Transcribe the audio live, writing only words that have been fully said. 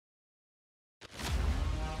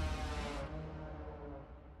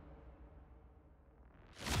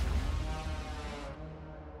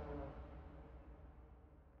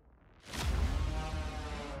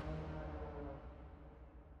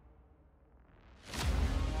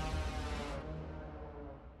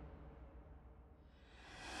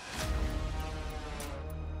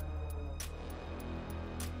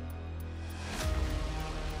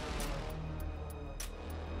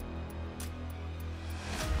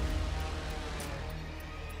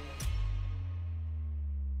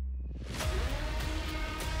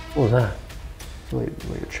What was that?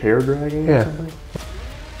 Like a chair dragging or something?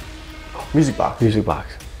 Music box. Music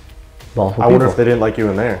box. Multiple I wonder if they didn't like you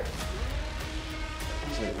in there.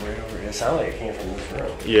 It's like right over here. It sounded like it came from this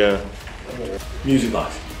room. Yeah. Music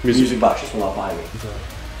box. Music box just went off behind me.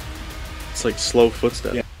 It's like slow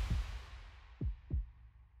footsteps. Yeah.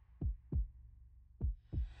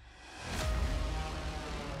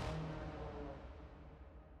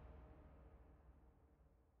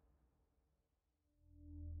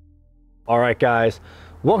 All right, guys,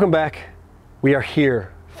 welcome back. We are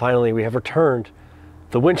here. Finally, we have returned.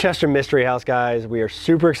 The Winchester Mystery House, guys. We are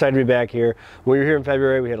super excited to be back here. When we were here in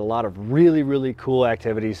February, we had a lot of really cool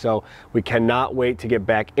activities, so we cannot wait to get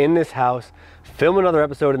back in this house, film another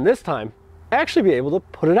episode, and this time, actually be able to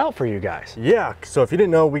put it out for you guys. Yeah, so if you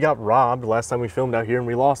didn't know, we got robbed last time we filmed out here and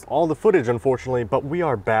we lost all the footage, unfortunately, but we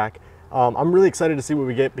are back. I'm really excited to see what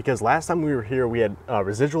we get because last time we were here, we had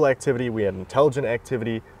residual activity, we had intelligent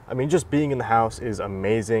activity. I mean, just being in the house is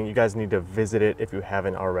amazing. You guys need to visit it if you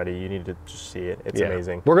haven't already. You need to just see it. It's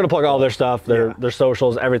amazing. We're gonna plug all their stuff, their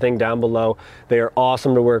socials, everything down below. They are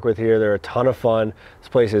awesome to work with here. They're a ton of fun. This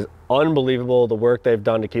place is unbelievable. The work they've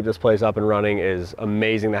done to keep this place up and running is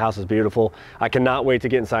amazing. The house is beautiful. I cannot wait to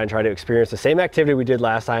get inside and try to experience the same activity we did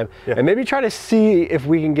last time and maybe try to see if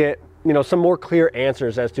we can get some more clear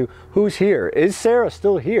answers as to who's here. Is Sarah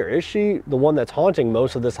still here? Is she the one that's haunting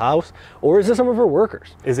most of this house? Or is it some of her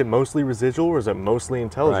workers? Is it mostly residual or is it mostly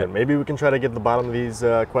intelligent? Right. Maybe we can try to get to the bottom of these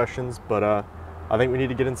questions, but I think we need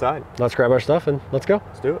to get inside. Let's grab our stuff and let's go.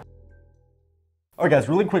 Let's do it. All right, guys,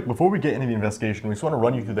 really quick, before we get into the investigation, we just want to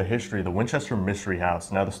run you through the history of the Winchester Mystery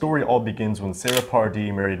House. Now, the story all begins when Sarah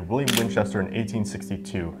Pardee married William Winchester in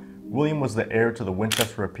 1862. William was the heir to the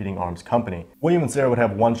Winchester Repeating Arms Company. William and Sarah would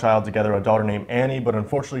have one child together, a daughter named Annie, but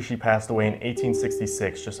unfortunately she passed away in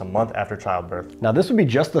 1866, just a month after childbirth. Now this would be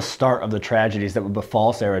just the start of the tragedies that would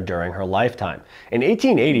befall Sarah during her lifetime. In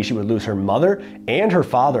 1880, she would lose her mother and her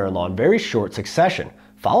father-in-law in very short succession,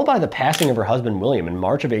 followed by the passing of her husband William in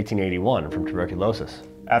March of 1881 from tuberculosis.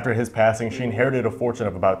 After his passing, she inherited a fortune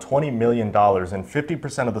of about $20 million and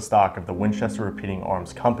 50% of the stock of the Winchester Repeating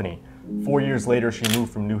Arms Company. 4 years later, she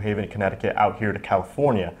moved from New Haven, Connecticut out here to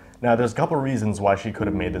California. Now, there's a couple reasons why she could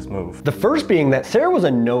have made this move. The first being that Sarah was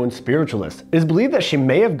a known spiritualist. It is believed that she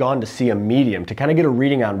may have gone to see a medium to kind of get a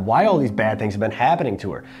reading on why all these bad things have been happening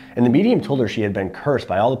to her. And the medium told her she had been cursed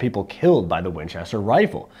by all the people killed by the Winchester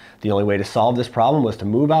rifle. The only way to solve this problem was to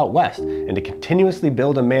move out west and to continuously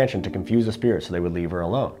build a mansion to confuse the spirits so they would leave her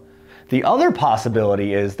alone. The other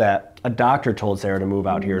possibility is that a doctor told Sarah to move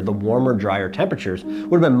out here. The warmer, drier temperatures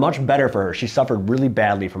would have been much better for her. She suffered really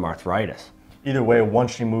badly from arthritis. Either way,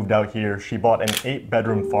 once she moved out here, she bought an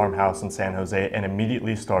 8-bedroom farmhouse in San Jose and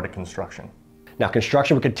immediately started construction. Now,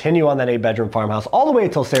 construction would continue on that 8-bedroom farmhouse all the way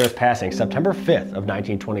until Sarah's passing, September 5th of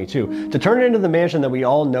 1922, to turn it into the mansion that we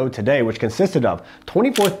all know today, which consisted of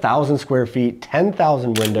 24,000 square feet,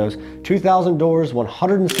 10,000 windows, 2,000 doors,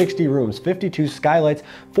 160 rooms, 52 skylights,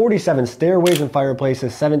 47 stairways and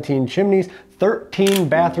fireplaces, 17 chimneys, 13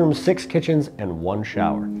 bathrooms, 6 kitchens, and 1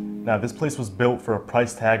 shower. Now, this place was built for a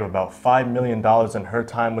price tag of about $5 million in her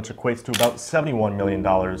time, which equates to about $71 million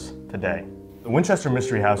today. The Winchester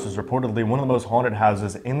Mystery House is reportedly one of the most haunted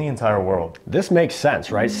houses in the entire world. This makes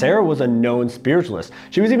sense, right? Sarah was a known spiritualist.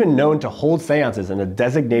 She was even known to hold seances in a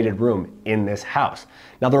designated room in this house.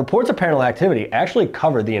 Now, the reports of paranormal activity actually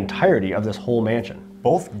covered the entirety of this whole mansion.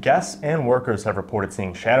 Both guests and workers have reported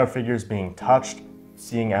seeing shadow figures being touched,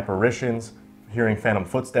 seeing apparitions, hearing phantom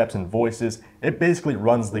footsteps and voices. It basically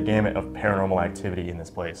runs the gamut of paranormal activity in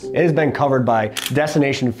this place. It has been covered by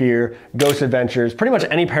Destination Fear, Ghost Adventures, pretty much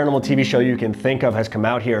any paranormal TV show you can think of has come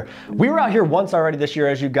out here. We were out here once already this year,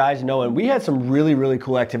 as you guys know, and we had some really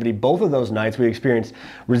cool activity. Both of those nights we experienced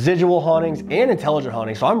residual hauntings and intelligent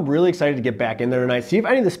hauntings, so I'm really excited to get back in there tonight, see if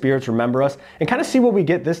any of the spirits remember us, and kind of see what we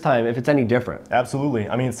get this time, if it's any different. Absolutely.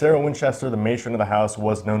 I mean, Sarah Winchester, the matron of the house,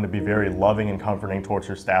 was known to be very loving and comforting towards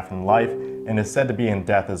her staff in life, and is said to be in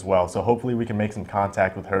death as well. So hopefully we can make some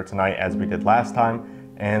contact with her tonight as we did last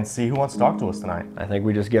time and see who wants to talk to us tonight. I think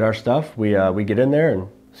we just get our stuff, we get in there and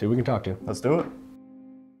see who we can talk to. Let's do it.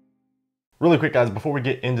 Really quick, guys, before we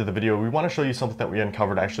get into the video, we want to show you something that we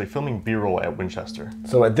uncovered actually filming B-roll at Winchester.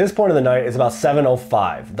 So at this point of the night, it's about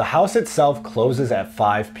 7:05. The house itself closes at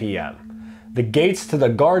 5 p.m. The gates to the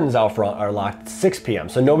gardens out front are locked at 6 p.m.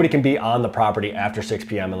 So nobody can be on the property after 6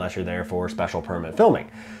 p.m. unless you're there for special permit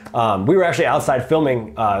filming. We were actually outside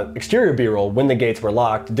filming exterior B-roll when the gates were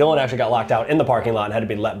locked. Dylan actually got locked out in the parking lot and had to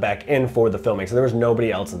be let back in for the filming. So there was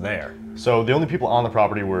nobody else there. So the only people on the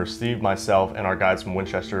property were Steve, myself, and our guides from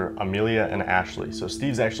Winchester, Amelia and Ashley. So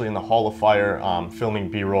Steve's actually in the Hall of Fire filming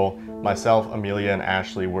B-roll. Myself, Amelia, and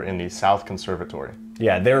Ashley were in the South Conservatory.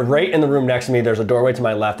 Yeah, they're right in the room next to me. There's a doorway to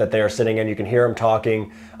my left that they are sitting in. You can hear them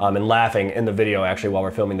talking and laughing in the video actually while we're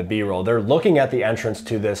filming the B-roll. They're looking at the entrance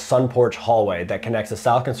to this sun porch hallway that connects the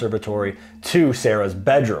South Conservatory to Sarah's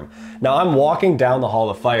bedroom. Now I'm walking down the Hall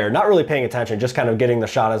of Fire, not really paying attention, just kind of getting the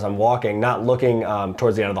shot as I'm walking, not looking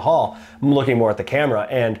towards the end of the hall. I'm looking more at the camera,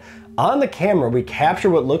 and on the camera we capture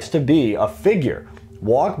what looks to be a figure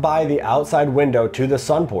walk by the outside window to the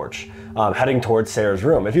sun porch. Heading towards Sarah's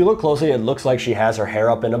room. If you look closely, it looks like she has her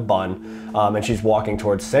hair up in a bun and she's walking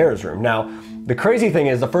towards Sarah's room. Now, the crazy thing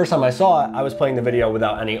is the first time I saw it, I was playing the video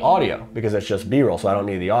without any audio because it's just B-roll, so I don't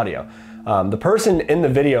need the audio. The person in the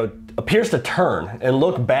video appears to turn and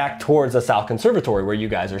look back towards the South Conservatory where you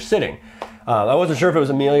guys are sitting. I wasn't sure if it was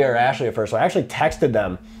Amelia or Ashley at first, so I actually texted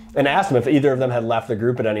them and asked them if either of them had left the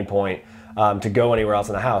group at any point to go anywhere else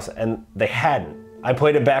in the house, and they hadn't. I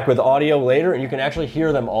played it back with audio later, and you can actually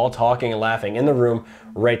hear them all talking and laughing in the room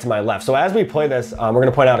right to my left. So as we play this, we're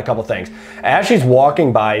gonna point out a couple things. As she's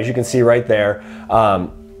walking by, as you can see right there,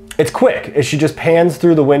 it's quick. She just pans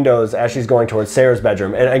through the windows as she's going towards Sarah's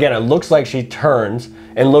bedroom. And again, it looks like she turns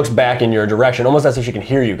and looks back in your direction, almost as if she can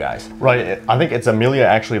hear you guys. Right, I think it's Amelia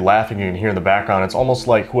actually laughing. You can hear in the background. It's almost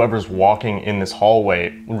like whoever's walking in this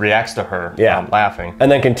hallway reacts to her laughing.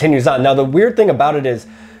 And then continues on. Now the weird thing about it is,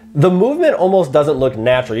 the movement almost doesn't look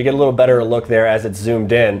natural. You get a little better look there as it's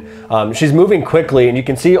zoomed in. She's moving quickly, and you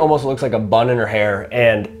can see it almost looks like a bun in her hair,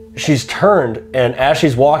 and she's turned, and as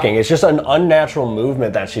she's walking, it's just an unnatural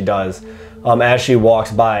movement that she does as she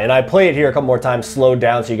walks by. And I play it here a couple more times, slowed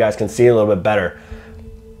down so you guys can see a little bit better.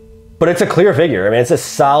 But it's a clear figure. I mean, it's a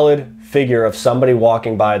solid figure of somebody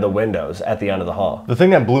walking by the windows at the end of the hall. The thing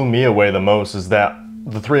that blew me away the most is that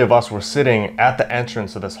the three of us were sitting at the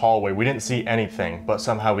entrance of this hallway. We didn't see anything, but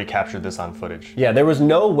somehow we captured this on footage. Yeah, there was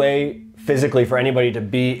no way physically for anybody to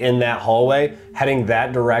be in that hallway heading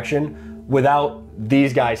that direction without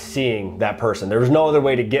these guys seeing that person. There was no other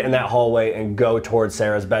way to get in that hallway and go towards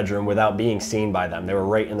Sarah's bedroom without being seen by them. They were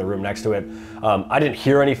right in the room next to it. I didn't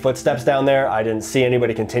hear any footsteps down there. I didn't see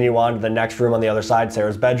anybody continue on to the next room on the other side,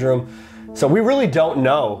 Sarah's bedroom. So we really don't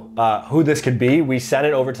know who this could be. We sent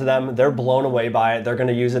it over to them. They're blown away by it. They're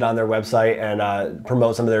gonna use it on their website and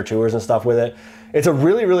promote some of their tours and stuff with it. It's a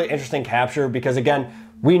really, really interesting capture because again,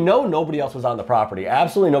 we know nobody else was on the property.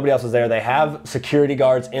 Absolutely nobody else was there. They have security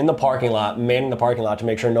guards in the parking lot, manning the parking lot to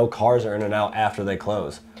make sure no cars are in and out after they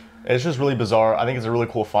close. It's just really bizarre. I think it's a really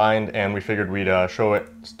cool find, and we figured we'd show it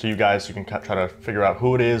to you guys so you can try to figure out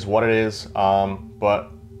who it is, what it is,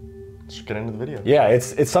 but let's get into the video. Yeah,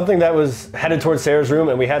 it's something that was headed towards Sarah's room,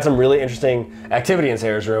 and we had some really interesting activity in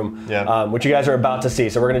Sarah's room, which you guys are about to see.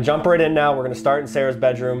 So we're gonna jump right in now. We're gonna start in Sarah's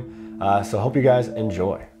bedroom. So hope you guys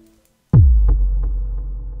enjoy.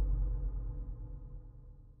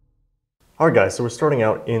 All right guys, so we're starting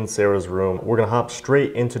out in Sarah's room. We're gonna hop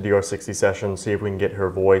straight into DR60 session, see if we can get her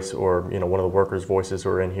voice or one of the workers' voices who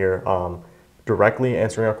are in here directly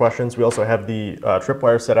answering our questions. We also have the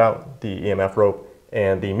tripwire set out, the EMF rope,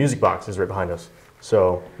 and the music box is right behind us.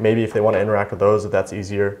 So maybe if they want to interact with those, if that's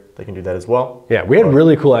easier, they can do that as well. Yeah, we had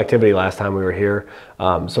really cool activity last time we were here.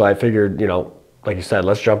 So I figured, like you said,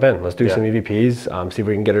 let's jump in. Let's do some EVPs, see if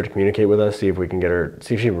we can get her to communicate with us, see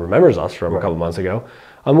if she remembers us from a couple months ago.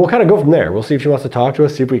 We'll kind of go from there. We'll see if she wants to talk to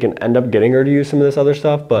us, see if we can end up getting her to use some of this other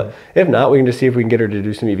stuff. But if not, we can just see if we can get her to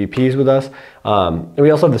do some EVPs with us. And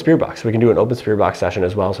we also have the spirit box. So we can do an open spirit box session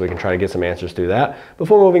as well, so we can try to get some answers through that.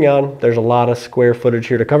 Before moving on, there's a lot of square footage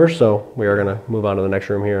here to cover, so we are going to move on to the next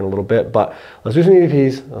room here in a little bit. But let's do some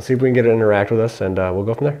EVPs. Let's see if we can get her to interact with us, and we'll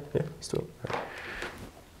go from there. Yeah, let's do it.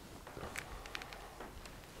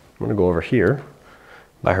 I'm going to go over here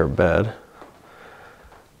by her bed. Do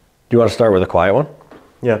you want to start with a quiet one?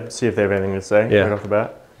 Yeah, see if they have anything to say right off the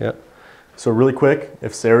bat. Yeah. So really quick,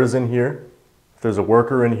 if Sarah's in here, if there's a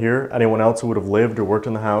worker in here, anyone else who would have lived or worked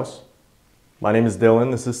in the house, my name is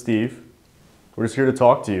Dylan, this is Steve. We're just here to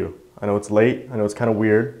talk to you. I know it's late, I know it's kind of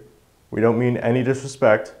weird. We don't mean any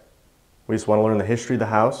disrespect. We just want to learn the history of the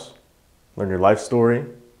house, learn your life story,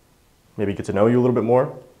 maybe get to know you a little bit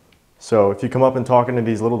more. So if you come up and talk into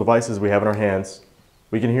these little devices we have in our hands,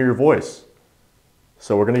 we can hear your voice.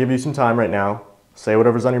 So we're going to give you some time right now. Say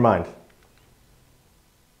whatever's on your mind.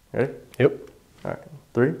 Ready? Yep. All right.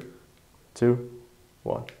 3, 2,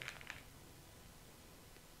 1.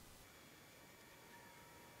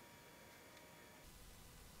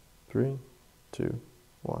 3, 2,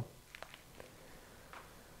 1.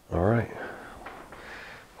 All right.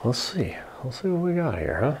 Let's see. Let's see what we got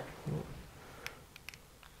here, huh?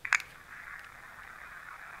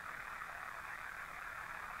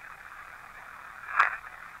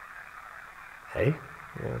 Hey?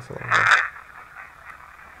 Yeah, it's a lot louder.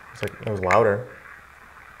 It's like, it was louder.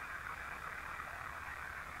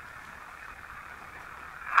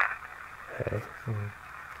 Hey. Mm-hmm.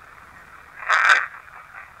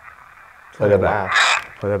 Play that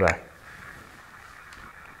back. Play that back.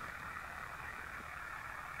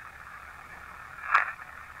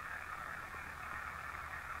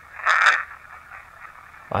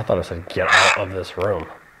 I thought it said, get out of this room.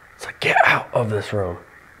 It's like, get out of this room.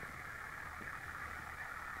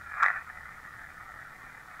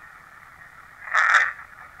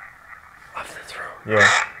 Of this room.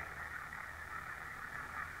 Yeah.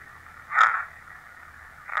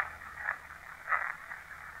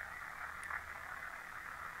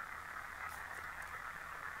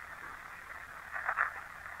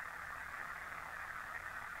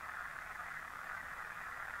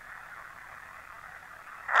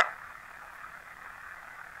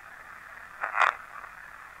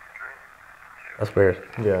 That's weird.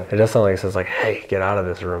 Yeah. It does sound like it says like, hey, get out of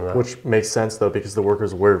this room though. Which makes sense though, because the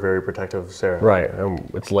workers were very protective of Sarah. Right.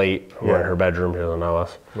 It's late. We're in her bedroom. She doesn't know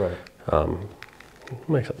us. Right.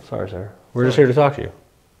 Makes sense. Sorry, Sarah. We're just here to talk to you.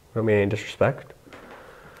 We don't mean any disrespect.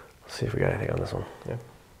 Let's see if we got anything on this one. Yeah.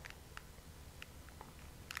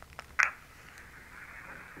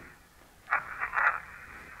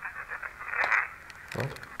 What?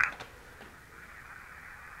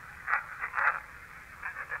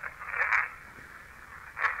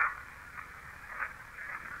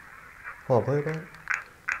 Hold on, play it back.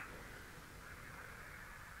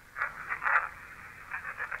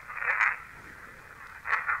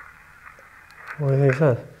 What do you think it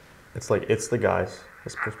says? It's like, it's the guys.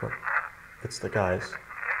 This first part. It's the guys.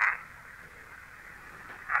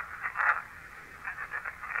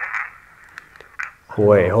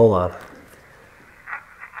 Wait, hold on.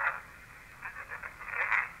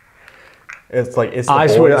 It's like, it's the I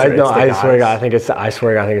boys swear, or it's the I swear to guys? God, I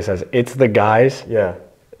swear to God, I think it says, it's the guys. Yeah.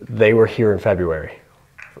 They were here in February.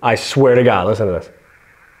 I swear to God, listen to this.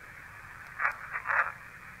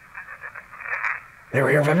 They were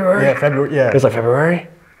here in February? Yeah, February, yeah. It's like February?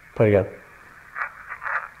 Play it again.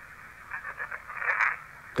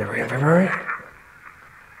 They were here in February?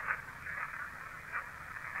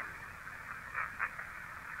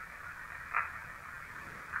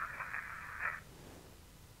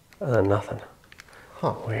 Nothing.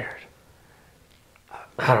 Huh. Weird.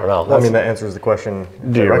 I don't know. Well, I mean, that answers the question.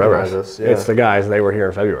 Do you remember? This. Yeah. It's the guys. They were here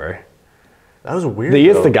in February. That was weird. The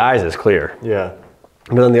it's the guys is clear. Yeah.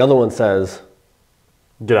 But then the other one says,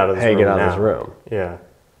 Get out of this room. hey, get out now. of this room. Yeah.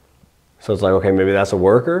 So it's like, okay, maybe that's a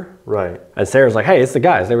worker. Right. And Sarah's like, hey, it's the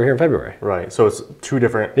guys. They were here in February. Right. So it's two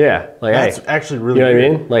different. Yeah. Like, That's hey. actually really You know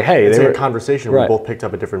weird. what I mean? Like, hey. It's they like were, a conversation. right. We both picked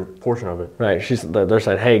up a different portion of it. Right. They're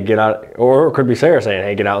saying, hey, get out. Or it could be Sarah saying,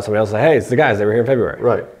 hey, get out. And somebody else say, hey, it's the guys. They were here in February.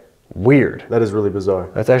 Right. Weird. That is really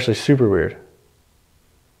bizarre. That's actually super weird.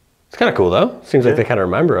 It's kind of cool, though. Seems like they kind of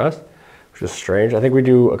remember us, which is strange. I think we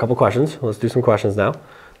do a couple questions. Let's do some questions now.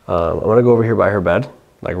 I'm going to go over here by her bed,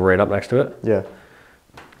 like right up next to it. Yeah.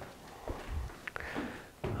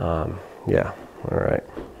 Yeah. All right.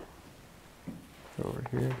 Over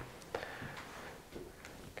here.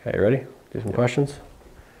 Okay, you ready? Do some questions.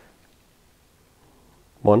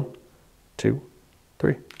 1, 2,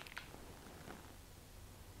 3.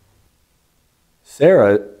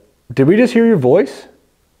 Sarah, did we just hear your voice?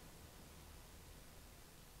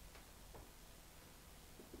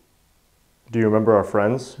 Do you remember our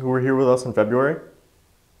friends who were here with us in February?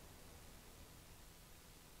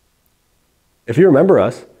 If you remember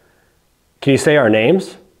us, can you say our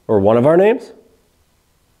names or one of our names?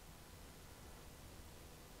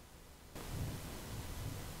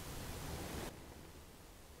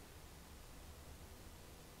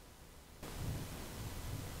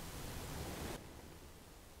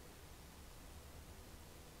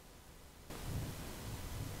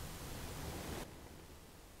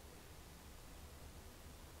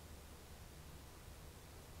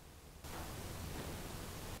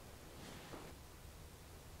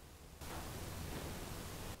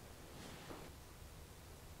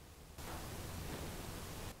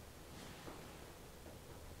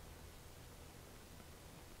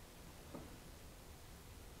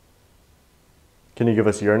 Can you give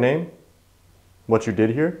us your name? What you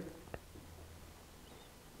did here?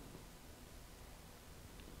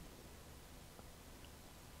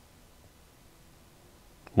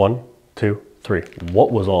 One, two, three.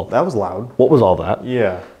 What was all that? That was loud. What was all that?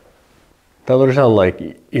 Yeah. That literally sounded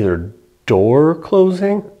like either door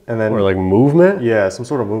closing and then or like movement. Yeah, some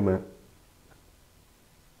sort of movement.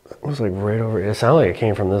 It was like right over. It sounded like it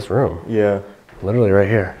came from this room. Yeah. Literally right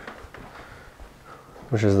here.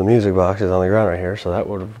 Which is the music box is on the ground right here, so that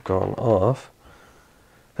would have gone off.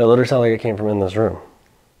 That literally sounded like it came from in this room.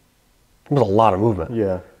 It was a lot of movement.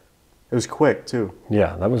 Yeah. It was quick too.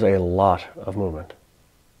 Yeah, that was a lot of movement.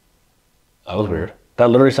 That was weird. That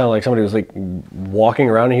literally sounded like somebody was like walking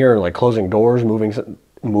around here, like closing doors, moving something.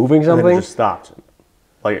 And then it just stopped.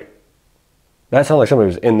 Like, that sounded like somebody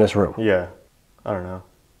was in this room. yeah. I don't know.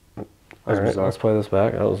 All right, let's play this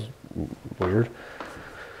back. That was weird.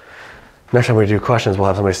 Next time we do questions, we'll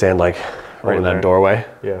have somebody stand like right in that doorway.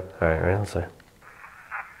 Yeah. All right, let's see. Sarah,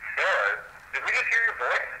 did we just hear your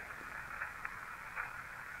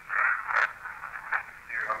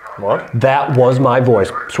voice? What? That was my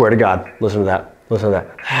voice. Swear to God. Listen to that. Listen to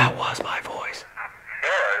that. That was my voice.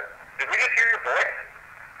 Sarah, did we just hear your voice?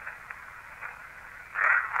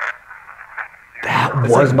 That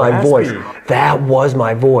It's was like my raspy. voice. That was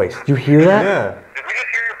my voice. You hear that? Yeah. Did we just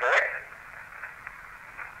hear your voice?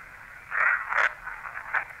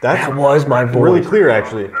 That's That was my voice. really clear,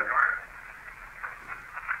 actually. If you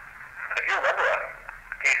remember us,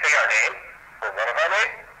 can you say our name? Or one of our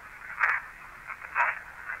names?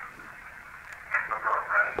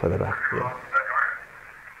 Play that back. Yeah.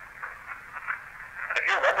 If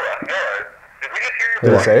you remember us, Sarah, did we just hear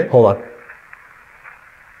your Did it say it? Hold on.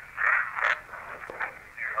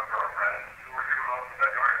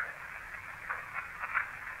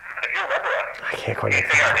 If you remember us, I can't quite can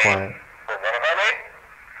make you say our that name? quiet. Or one of our names?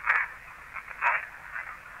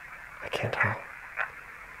 I can't tell. Can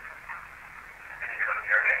you give us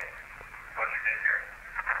your name? What's your name here?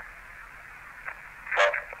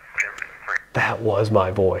 1, 2, 3. That was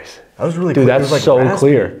my voice. That was really Dude, clear. It that's was, like, so raspy.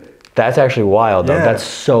 clear. That's actually wild, though. Yeah. That's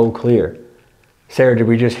so clear. Sarah, did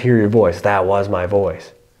we just hear your voice? That was my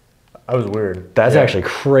voice. That was weird. That's Yeah. actually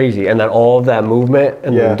crazy. And then all of that movement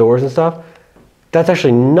and Yeah. the doors and stuff, that's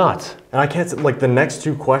actually nuts. And I can't, like, the next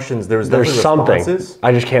two questions, there's There's something. responses.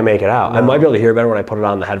 I just can't make it out. I might be able to hear better when I put it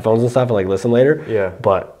on the headphones and stuff and like listen later. Yeah.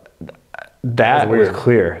 But that was weird.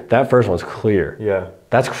 clear. That first one's clear. Yeah.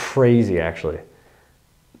 That's crazy, actually.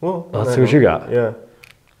 Well, Let's see what you got. Yeah.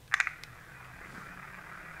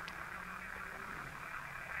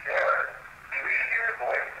 Sarah, did we just hear your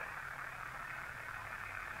voice?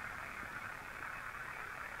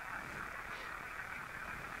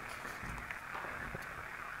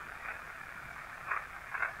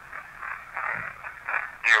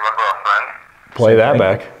 Do you remember our friend? Play that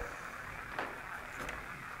back.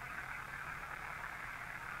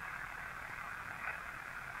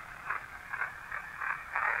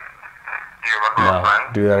 Do you remember our No,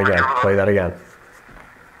 friend? do that Were you again. with us? Play that again.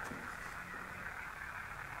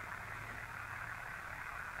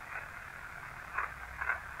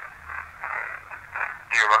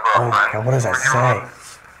 Do you remember Oh our my friend? God, what does that Were you with say?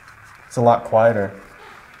 us? It's a lot quieter.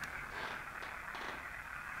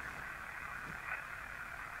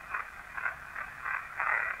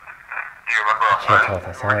 Do you remember our Can't friend? tell what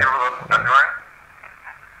that Were you sounds. with us in February?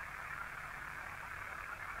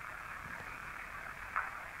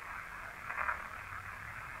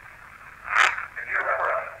 If you remember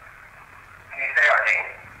us, can you say our name?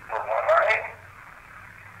 Or one of our names?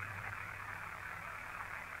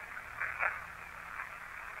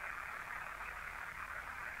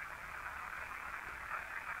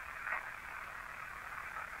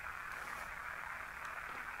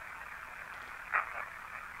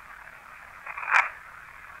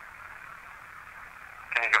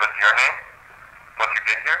 Can you give us your name? What you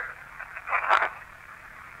did here?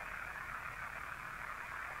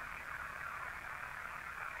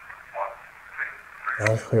 That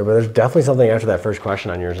was clear, but there's definitely something after that first question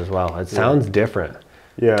on yours as well. It sounds different.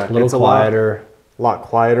 Yeah. A little it's quieter. A lot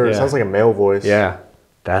quieter. It Yeah. sounds like a male voice. Yeah,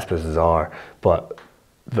 that's bizarre. But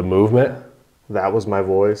the movement That was my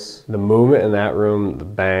voice. in that room, the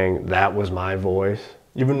bang, that was my voice.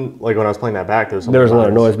 Even, like, when I was playing that back, there was There was another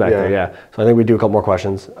something noise back there, yeah. So I think we do a couple more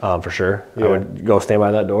questions for sure. I Yeah. would go stand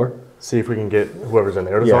by that door. See if we can get whoever's in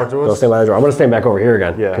there to Yeah, talk to go us. stand by that door. I'm gonna stand back over here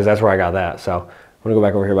again Yeah. because that's where I got that. So I'm gonna go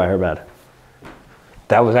back over here by her bed.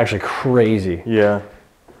 That was actually crazy. Yeah.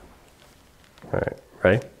 All right,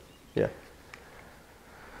 ready? Yeah.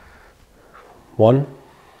 1,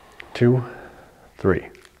 2, 3.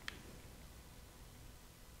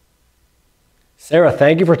 Sarah,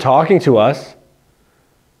 thank you for talking to us.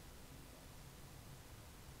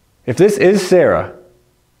 If this is Sarah,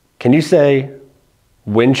 can you say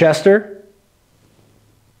Winchester?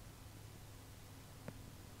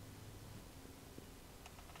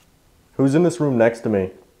 Who's in this room next to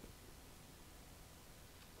me?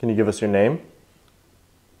 Can you give us your name?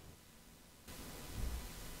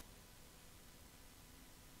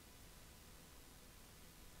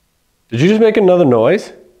 Did you just make another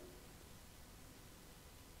noise?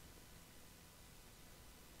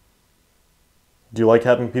 Do you like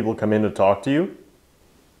having people come in to talk to you?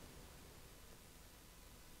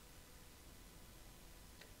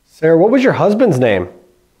 Sarah, what was your husband's name?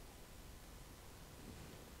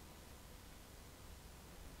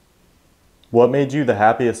 What made you the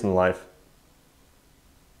happiest in life?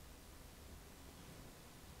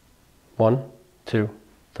 1, 2,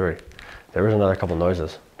 3. There was another couple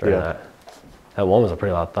noises during that. That one was a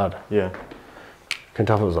pretty loud thud. Yeah. Couldn't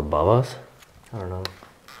tell if it was above us. I don't know. All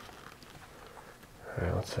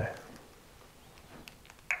right, let's see. Sarah,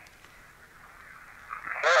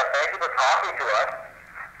 thank you for talking to us.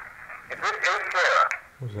 Is this Sarah?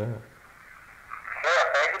 What's that? Sarah,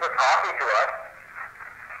 thank you for talking to us.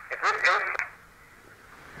 Is this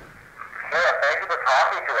Sarah, thank you for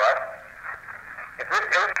talking to us. Is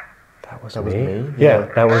this That was That me? was me? Yeah, Yeah.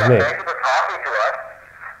 that was Sarah, me. thank you for talking to us.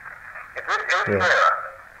 Is this Yeah. Sarah?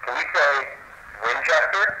 Can we say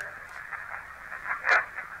Winchester?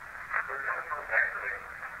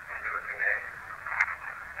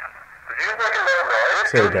 Did you just make a little noise?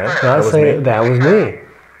 Say it again. Not That was say me. that was me.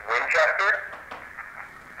 Winchester?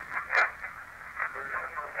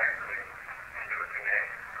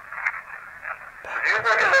 Did you just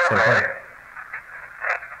make a little Same noise? thing.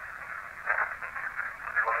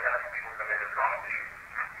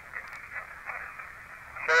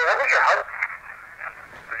 Sarah, what was your husband?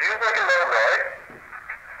 Did you just make a little noise?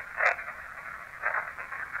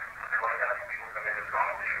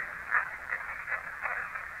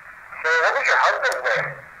 Sarah, what was your husband's name?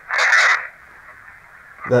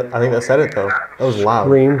 I think that said it though. That was loud.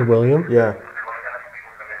 Screamed William. Yeah.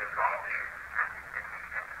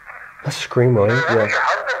 Let's scream William. What was your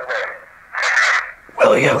husband's name?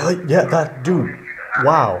 William. Really? Yeah, that dude.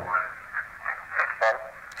 Wow.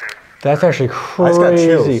 That's actually just got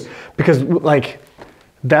chills. crazy. Because like,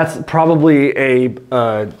 that's probably a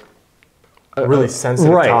Really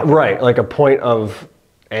sensitive right, topic. right, like a point of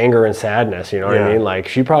anger and sadness. You know what I Yeah. mean? Like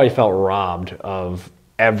she probably felt robbed of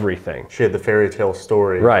everything. She had the fairy tale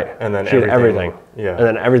story. Right. And then she had everything. Yeah. And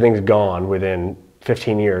then everything's gone within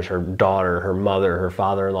 15 years. Her daughter, her mother, her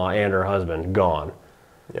father-in-law, and her husband gone.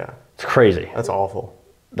 Yeah. It's crazy. That's awful.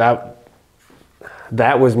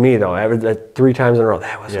 That was me though. 3 times in a row.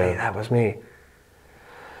 That was Yeah. me. That was me.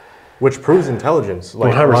 Which proves intelligence.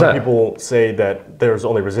 Like a lot 100%. of people say that there's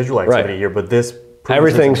only residual activity Right. here, but this proves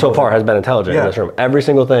Everything it's so far intelligent. has been intelligent in Yeah. this room. Every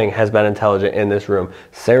single thing has been intelligent in this room.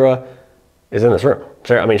 Sarah is in this room.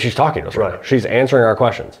 Sarah, I mean, she's talking to us right now. Right. She's answering our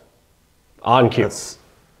questions on cue.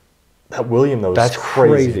 That William though. That's is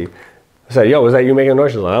crazy. I said, "Yo, was that you making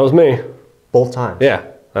noises?" Like, that was me. Both times. Yeah,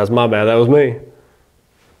 that's my bad. That was me.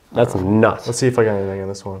 That's nuts. Let's see if I got anything in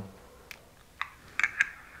this one.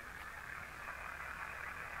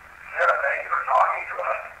 Sarah, thank you for talking to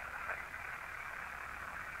us.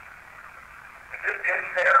 Is this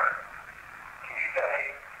Sarah? Can you say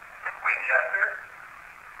Winchester?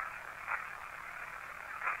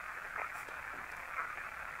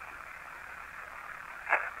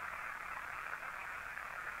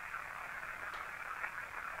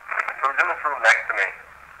 Who's in this room next to me?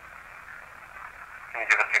 Can you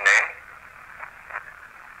give us your name?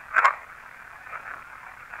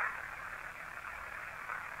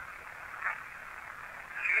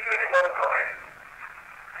 Did you make another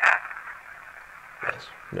noise?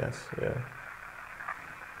 Yes. Yeah.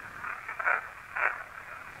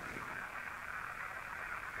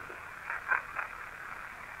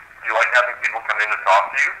 Do you like having people come in to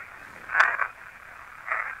talk to you?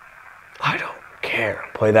 I don't care.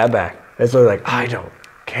 Play that back. It's literally like I don't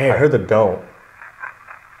care. I heard the don't. Do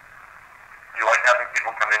you like having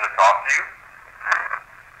people come in to talk to you?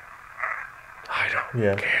 I don't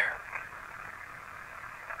Yeah. care.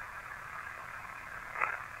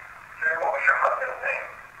 Sarah, what was your husband's name?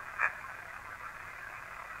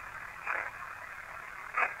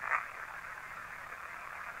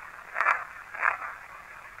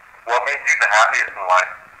 What made you the happiest in life?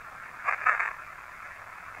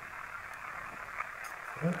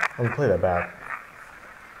 Let me play that back.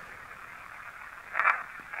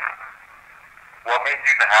 What made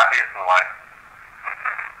you the happiest in life?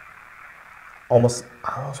 I almost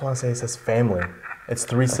want to say it says family. It's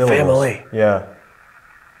 3 syllables. family. Yeah.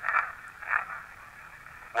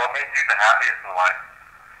 What made you the happiest in life?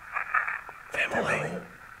 Family.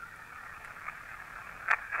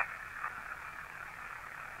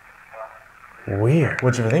 Weird.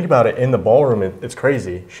 Which, if you think about it, in the ballroom, it's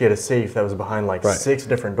crazy. She had a safe that was behind like 6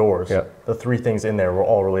 different doors. Yep. The 3 things in there were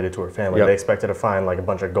all related to her family. Yep. They expected to find like a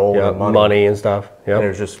bunch of gold Yep. and money. Money and stuff. Yep. And it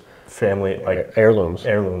was just family, like heirlooms.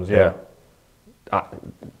 Heirlooms, yeah.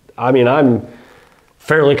 I mean, I'm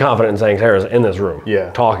fairly confident in saying Sarah's in this room,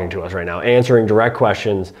 talking to us right now, answering direct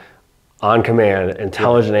questions on command,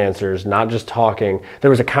 intelligent answers, not just talking.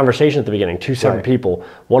 There was a conversation at the beginning, 2 separate people.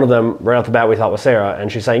 One of them, right off the bat, we thought was Sarah,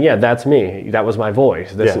 and she's saying, yeah, that's me. That was my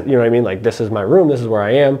voice. This is, you know what I mean? Like, this is my room. This is where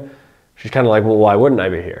I am. She's kind of like, well, why wouldn't I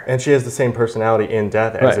be here? And she has the same personality in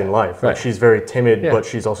death as in life. Like, she's very timid, but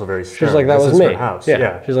she's also very stern. She's like, that was me. Her house.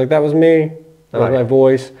 Yeah. She's like, that was me. That was my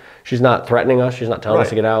voice. She's not threatening us. She's not telling us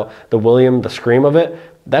to get out. The William, the scream of it,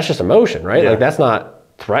 that's just emotion, right? Like, that's not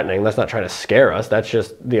threatening. That's not trying to scare us. That's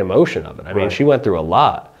just the emotion of it. I mean, she went through a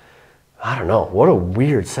lot. I don't know. What a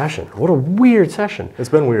weird session. What a weird session. It's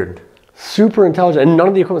been weird. Super intelligent, and none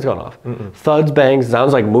of the equipment's gone off. Thuds, bangs,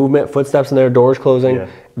 sounds like movement, footsteps in there, doors closing.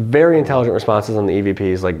 Very intelligent responses on the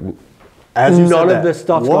EVPs. Like, as you none said of this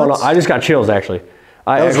stuff's going on. I just got chills, actually.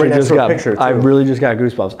 I really just got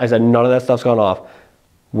goosebumps. I said, none of that stuff's gone off.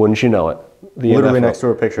 Wouldn't you know it? Literally next to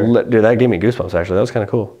her picture. Dude, that gave me goosebumps, actually. That was kind of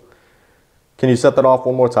cool. Can you set that off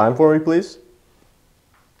one more time for me, please?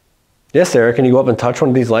 Yes, Sarah. Can you go up and touch one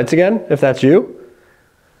of these lights again, if that's you?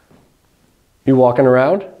 You walking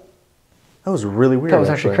around? That was really weird. That was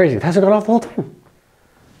actually crazy. It hasn't gone off the whole time.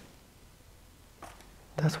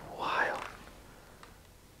 That's wild.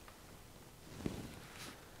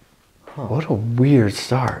 Huh. What a weird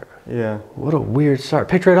start. Yeah. What a weird start.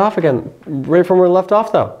 Picked right off again, right from where it left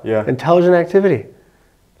off, though. Yeah. Intelligent activity.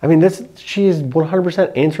 I mean, she is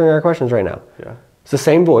 100% answering our questions right now. Yeah. It's the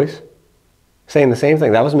same voice, saying the same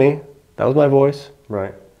thing. That was me. That was my voice.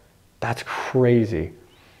 Right. That's crazy.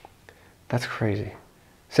 That's crazy.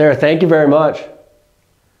 Sarah, thank you very much.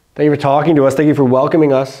 Thank you for talking to us. Thank you for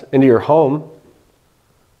welcoming us into your home.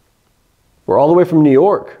 We're all the way from New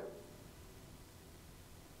York.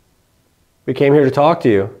 We came here to talk to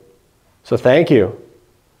you. So thank you.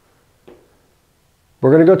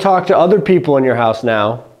 We're going to go talk to other people in your house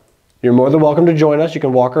now. You're more than welcome to join us. You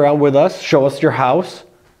can walk around with us, show us your house.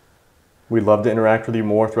 We'd love to interact with you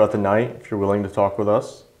more throughout the night if you're willing to talk with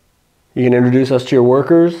us. You can introduce us to your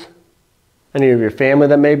workers, any of your family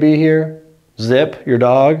that may be here. Zip, your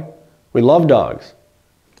dog. We love dogs.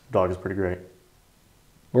 Dog is pretty great.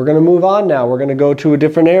 We're going to move on now. We're going to go to a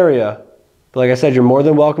different area. But like I said, you're more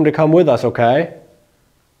than welcome to come with us, okay?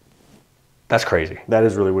 That's crazy. That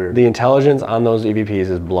is really weird. The intelligence on those EVPs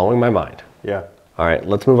is blowing my mind. Yeah. All right,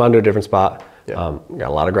 let's move on to a different spot. Yeah. We got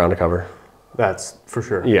a lot of ground to cover. That's for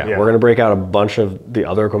sure. Yeah, we're going to break out a bunch of the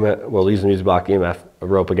other equipment. We'll use the music block EMF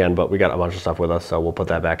rope again, but we got a bunch of stuff with us, so we'll put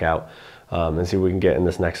that back out and see what we can get in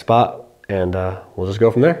this next spot, and we'll just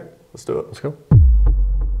go from there. Let's do it. Let's go.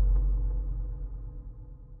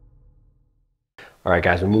 All right,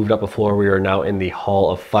 guys, we moved up a floor. We are now in the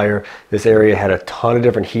Hall of Fire. This area had a ton of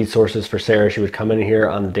different heat sources for Sarah. She would come in here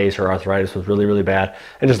on the days her arthritis was really, really bad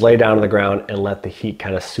and just lay down on the ground and let the heat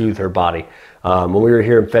kind of soothe her body. When we were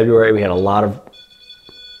here in February, we had a lot of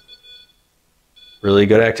really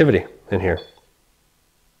good activity in here.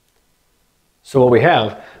 So what we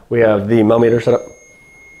have the millimeter set up.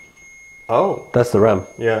 Oh. That's the REM.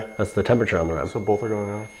 Yeah. That's the temperature on the REM. So both are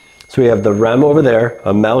going on. So we have the REM over there,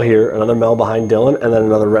 a Mel here, another Mel behind Dylan, and then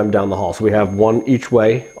another REM down the hall. So we have one each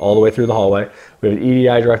way, all the way through the hallway. We have the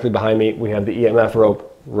EDI directly behind me. We have the EMF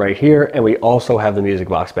rope right here, and we also have the music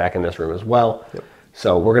box back in this room as well. Yep.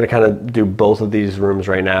 So we're going to kind of do both of these rooms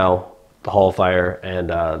right now, the Hall of Fire and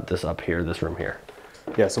this up here, this room here.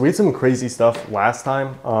 Yeah, so we had some crazy stuff last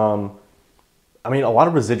time. I mean, a lot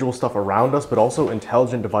of residual stuff around us, but also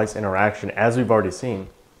intelligent device interaction, as we've already seen.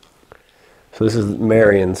 So this is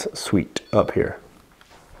Marion's suite up here.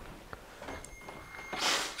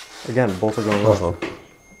 Again, both are going on.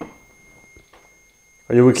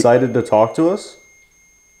 Are you excited to talk to us?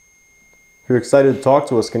 If you're excited to talk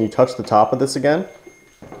to us, can you touch the top of this again?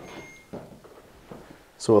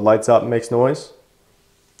 So it lights up and makes noise?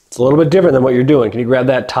 It's a little bit different than what you're doing. Can you grab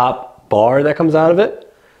that top bar that comes out of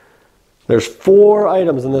it? There's 4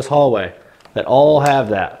 items in this hallway that all have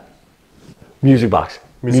that. Music box.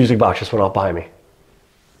 Music box just went off behind me.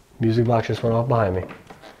 Music box just went off behind me.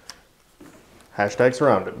 Hashtag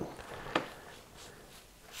surrounded.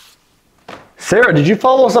 Sarah, did you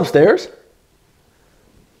follow us upstairs?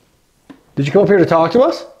 Did you come up here to talk to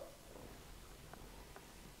us?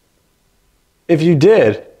 If you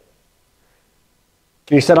did,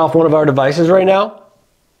 can you set off one of our devices right now?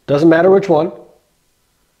 Doesn't matter which one.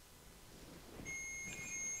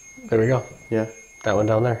 There we go. Yeah. That one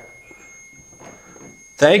down there.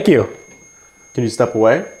 Thank you. Can you step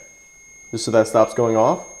away? Just so that stops going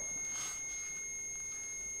off?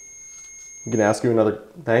 I'm gonna ask you another,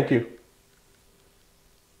 thank you.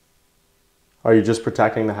 Are you just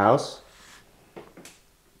protecting the house?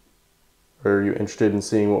 Or are you interested in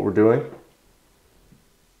seeing what we're doing?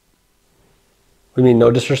 What do you mean, no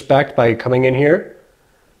disrespect by coming in here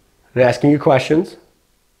and asking you questions?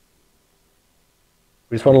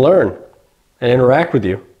 We just want to learn and interact with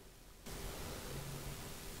you.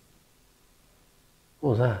 What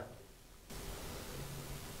was that?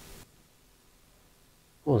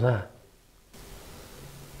 What was that?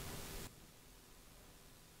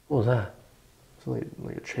 What was that? It's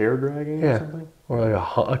like a chair dragging or something? Or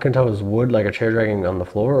like I couldn't tell if it was wood, like a chair dragging on the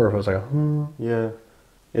floor, or if it was like a Yeah.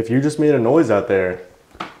 If you just made a noise out there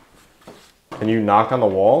and you knocked on the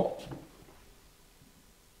wall,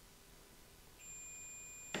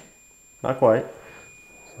 not quite.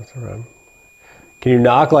 That's around. Can you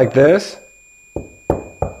knock like this?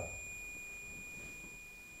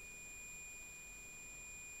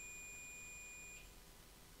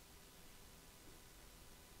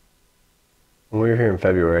 When we were here in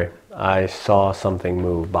February, I saw something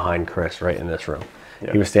move behind Chris right in this room.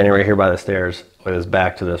 Yeah. He was standing right here by the stairs with his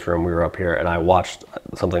back to this room. We were up here and I watched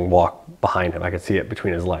something walk behind him. I could see it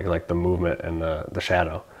between his legs, like the movement and the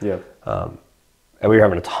shadow. Yeah. And we were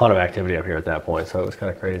having a ton of activity up here at that point, so it was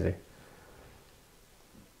kind of crazy.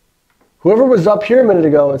 Whoever was up here a minute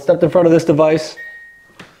ago and stepped in front of this device,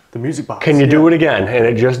 the music box. Can you do it again? And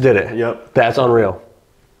it just did it. Yep. That's unreal.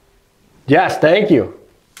 Yes, thank you.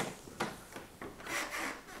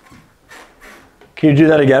 Can you do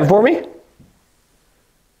that again for me?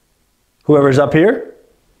 Whoever's up here?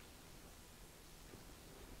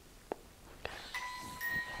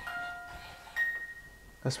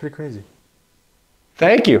 That's pretty crazy.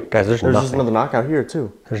 Thank you. Guys, there's just nothing. another knockout here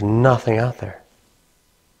too. There's nothing out there.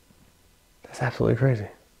 That's absolutely crazy.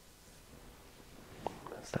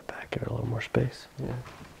 Step back, give it a little more space. Yeah.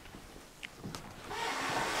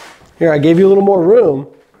 Here, I gave you a little more room.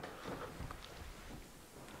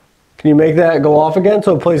 Can you make that go off again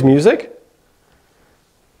so it plays music?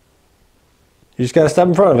 You just got to step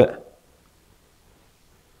in front of it.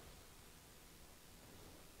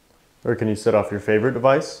 Or can you set off your favorite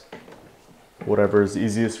device? Whatever is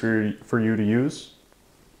easiest for you to use.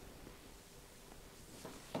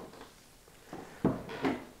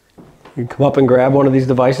 You can come up and grab one of these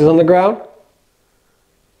devices on the ground.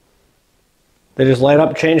 They just light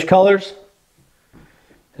up, change colors,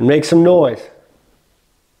 and make some noise.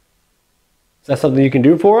 Is that something you can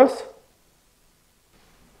do for us?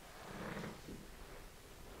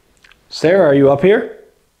 Sarah, are you up here?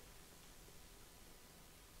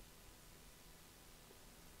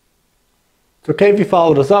 It's okay if you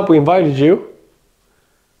followed us up. We invited you.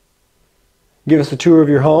 Give us a tour of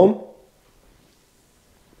your home.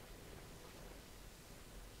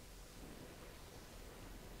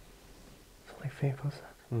 It's like faint footsteps.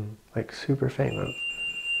 Like super faint.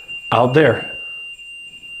 Out there.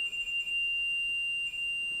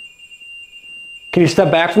 Can you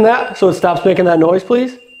step back from that so it stops making that noise,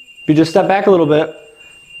 please? If you just step back a little bit,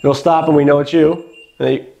 it'll stop and we know it's you.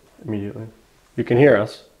 And Immediately. You can hear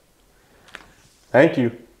us. Thank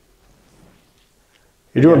you.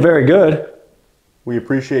 You're doing very good. We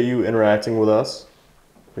appreciate you interacting with us.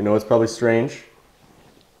 We know it's probably strange.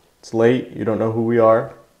 It's late, you don't know who we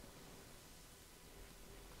are.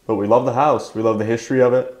 But we love the house. We love the history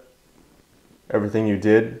of it. Everything you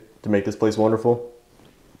did to make this place wonderful.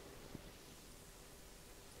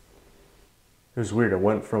 It was weird. It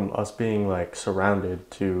went from us being like surrounded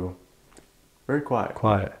to very quiet.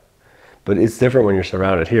 Quiet. But it's different when you're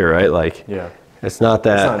surrounded here, right? Like, yeah. It's not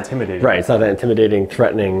that... It's not intimidating. Right, it's not that intimidating,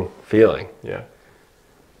 threatening feeling. Yeah.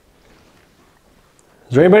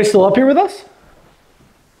 Is there anybody still up here with us?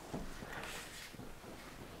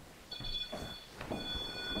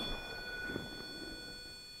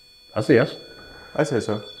 I say yes. I say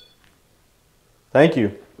so. Thank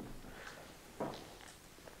you.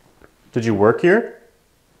 Did you work here?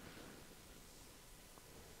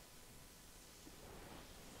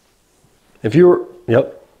 If you were...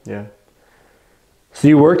 Yep. Yeah. So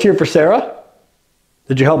you worked here for Sarah?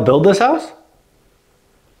 Did you help build this house?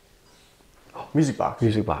 Music box.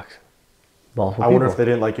 Music box. Multiple I people. wonder if they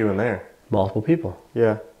didn't like you in there. Multiple people.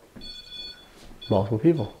 Yeah. Multiple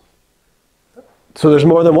people. So there's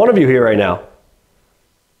more than one of you here right now.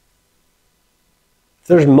 If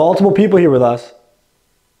there's multiple people here with us,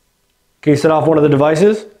 can you set off one of the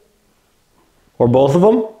devices? Or both of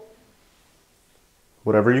them?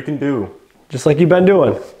 Whatever you can do. Just like you've been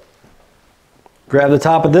doing. Grab the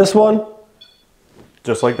top of this one.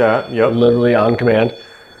 Just like that, yep. Literally on command.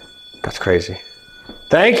 That's crazy.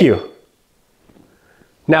 Thank you.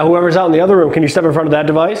 Now, whoever's out in the other room, can you step in front of that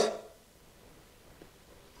device?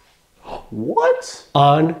 What?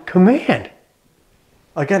 On command.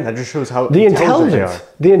 Again, that just shows how The intelligent they intelligence,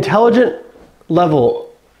 are. the intelligent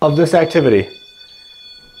level of this activity.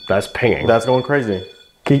 That's pinging. That's going crazy.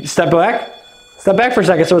 Can you step back? Step back for a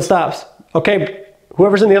second so it stops. Okay,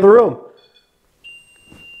 whoever's in the other room.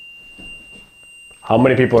 How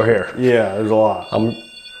many people are here? Yeah, there's a lot.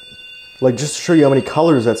 Like, just to show you how many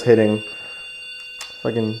colors that's hitting.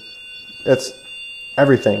 That's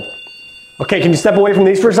everything. Okay, can you step away from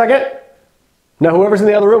these for a second? Now, whoever's in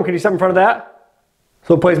the other room, can you step in front of that?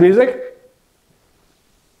 So it plays music?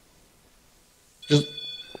 Just,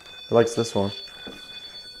 it likes this one.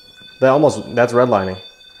 That's redlining.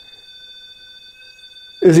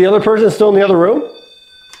 Is the other person still in the other room?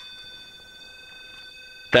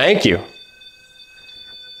 Thank you.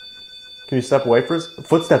 Can you step away for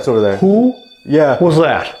footsteps over there? Who Yeah. was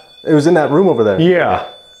that? It was in that room over there. Yeah.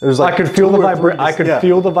 It was like I could feel two the or three I could yeah.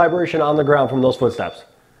 feel the vibration on the ground from those footsteps.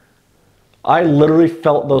 I literally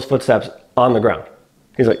felt those footsteps on the ground.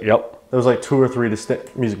 He's like, yep. There was like 2 or 3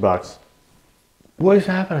 distinct music box. What is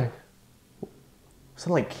happening?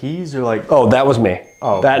 Something like keys or like. Oh, that was me.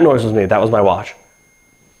 Oh. That noise was me. That was my watch.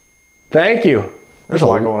 Thank you. There's a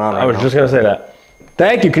lot going on right I was now. just going to say that.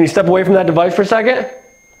 Thank you. Can you step away from that device for a second?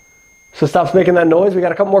 So it stops making that noise. We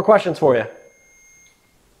got a couple more questions for you.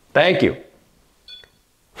 Thank you.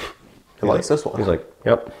 He likes this one. He's like,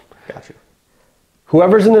 yep. Got you.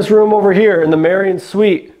 Whoever's in this room over here in the Marion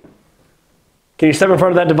suite, can you step in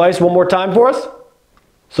front of that device one more time for us?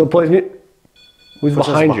 So it plays me. Who's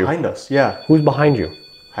behind you? Behind us, yeah. Who's behind you?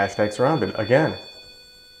 Hashtag surrounded again.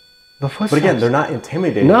 The footsteps. But again, they're not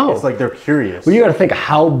intimidating. No. It's like they're curious. Well, you got to think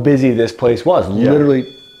how busy this place was. Yeah.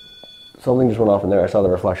 Literally, something just went off in there. I saw the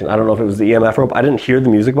reflection. I don't know if it was the EMF rope. I didn't hear the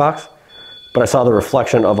music box, but I saw the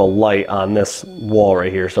reflection of a light on this wall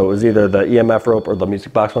right here. So it was either the EMF rope or the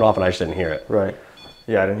music box went off, and I just didn't hear it. Right.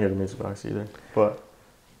 Yeah, I didn't hear the music box either. But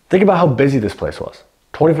Think about how busy this place was.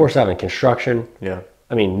 24/7 construction. yeah.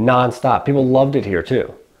 I mean, nonstop. People loved it here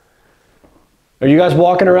too. Are you guys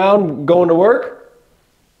walking around going to work?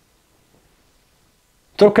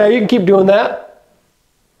 It's okay. You can keep doing that.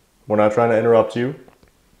 We're not trying to interrupt you.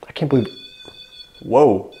 I can't believe.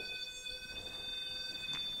 Whoa.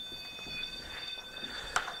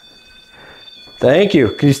 Thank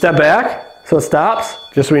you. Can you step back so it stops?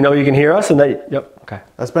 Just so we know you can hear us and that. Yep. Okay.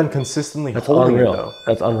 That's been consistently That's holding unreal. it though.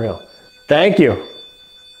 That's unreal. Thank you.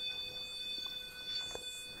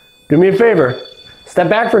 Do me a favor. Step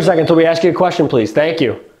back for a second until we ask you a question, please. Thank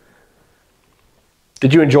you.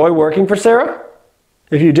 Did you enjoy working for Sarah?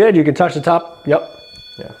 If you did, you can touch the top. Yep.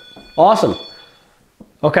 Yeah. Awesome.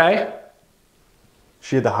 Okay.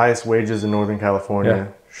 She had the highest wages in Northern California. Yeah.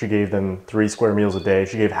 She gave them 3 square meals a day.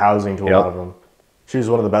 She gave housing to a Yep. lot of them. She was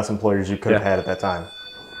one of the best employers you could have Yeah. had at that time.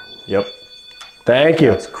 Yep. Thank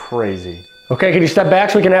you. That's crazy. Okay, can you step back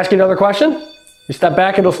so we can ask you another question? You step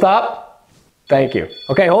back, it'll stop. Thank you.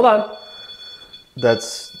 Okay, hold on. That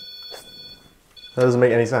doesn't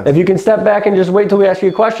make any sense. If you can step back and just wait till we ask you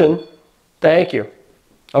a question. Thank you.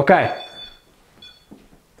 Okay.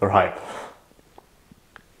 They're hype.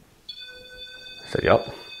 I said, yep.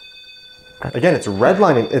 Again, it's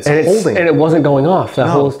redlining. It's And, holding. and it wasn't going off that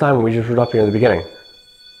No. whole time when we just were up here in the beginning.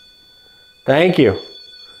 Thank you.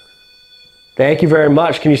 Thank you very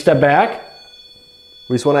much. Can you step back?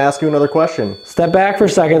 We just want to ask you another question. Step back for a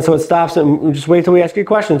second so it stops and just wait till we ask you a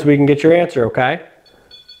question so we can get your answer, okay?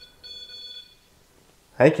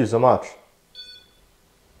 Thank you so much.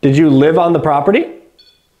 Did you live on the property?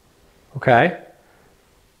 Okay.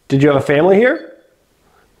 Did you have a family here?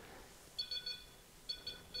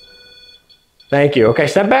 Thank you. Okay,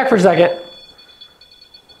 step back for a second.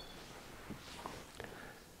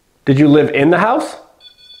 Did you live in the house?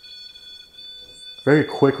 Very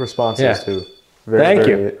quick responses Yeah. too. Very, Thank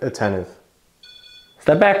very you. attentive.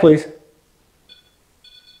 Step back, please.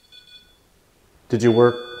 Did you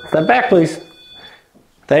work? Step back, please.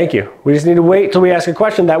 Thank you. We just need to wait till we ask a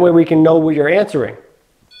question. That way we can know what you're answering.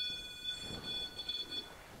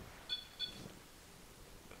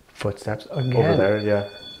 Footsteps again. Over there, yeah.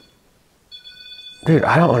 Dude,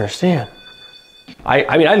 I don't understand.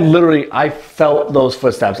 I mean, I felt those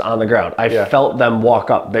footsteps on the ground. I Yeah. felt them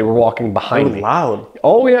walk up. They were walking They behind were me. loud.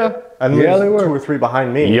 Oh, yeah. And Yeah, there's they 2 were. or 3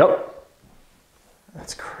 behind me. Yep.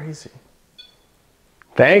 That's crazy.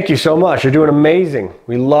 Thank you so much. You're doing amazing.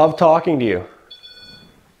 We love talking to you.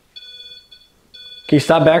 Can you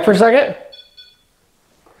stop back for a second?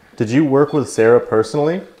 Did you work with Sarah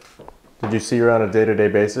personally? Did you see her on a day-to-day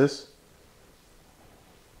basis?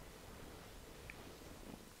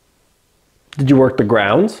 Did you work the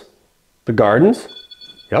grounds? The gardens?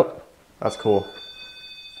 Yep. That's cool.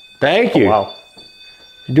 Thank you. Oh, wow.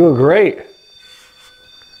 You're doing great.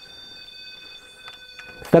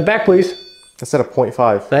 Step back, please. I said a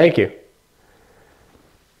 0.5. Thank you.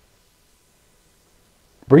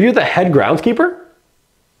 Were you the head groundskeeper?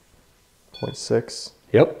 0.6.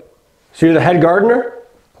 Yep. So you're the head gardener?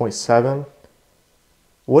 0.7.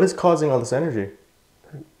 What is causing all this energy?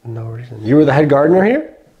 No reason. You were the head gardener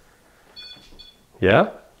here?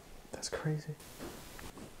 Yeah? That's crazy.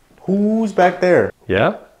 Who's back there?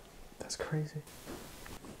 Yeah? That's crazy.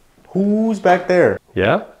 Who's back there?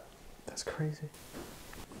 Yeah? That's crazy.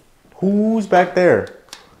 Who's back there?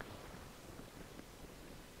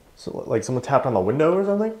 So, like someone tapped on the window or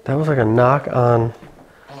something? That was like a knock on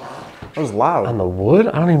That was loud. the wood?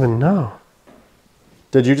 I don't even know.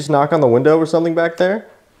 Did you just knock on the window or something back there?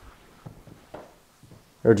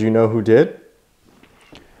 Or do you know who did?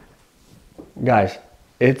 Guys,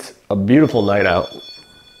 it's a beautiful night out.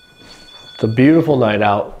 It's a beautiful night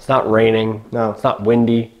out. It's not raining. No. It's not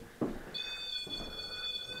windy.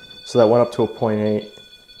 So that went up to a 0.8.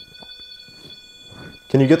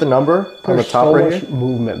 Can you get the number on the There's top so right much here?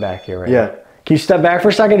 movement back here right Yeah. now. Can you step back for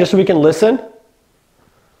a second just so we can listen?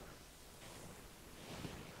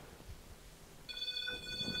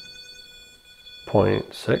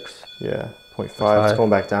 .6. Yeah, 0.5. It's going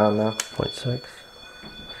back down now. 0.6.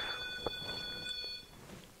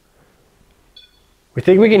 We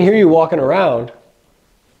think we can hear you walking around.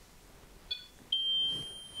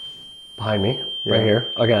 Behind me, right Yeah.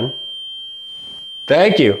 here, again.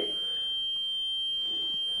 Thank you.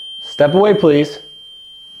 Step away, please.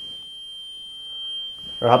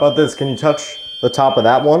 Or how about this? Can you touch the top of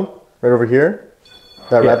that one right over here?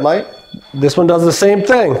 That Yeah. red light? This one does the same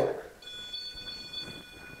thing.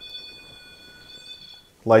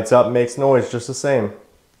 Lights up, makes noise just the same.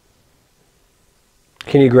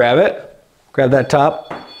 Can you grab it? Grab that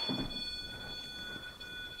top.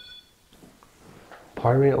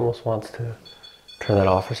 Part of me almost wants to turn that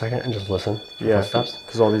off for a second and just listen for Yeah, footsteps.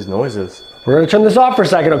 because all these noises. We're gonna turn this off for a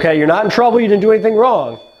second, okay? You're not in trouble, you didn't do anything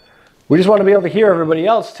wrong. We just want to be able to hear everybody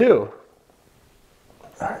else too.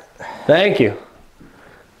 Thank you.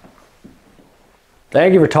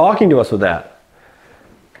 Thank you for talking to us with that.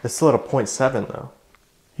 It's still at a 0.7 though.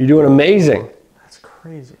 You're doing amazing. That's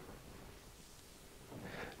crazy.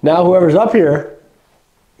 Now whoever's up here,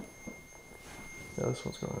 Yeah, this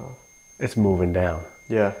one's going off. it's moving down.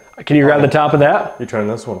 Yeah. Can you grab the top of that? You turn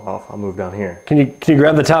this one off, I'll move down here. Can you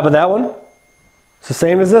grab the top of that one? It's the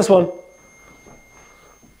same as this one.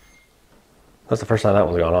 That's the first time that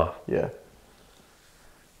one's gone off. Yeah.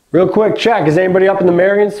 Real quick check, is anybody up in the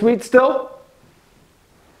Marion suite still?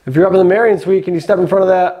 If you're up in the Marion suite, can you step in front of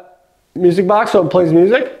that music box so it plays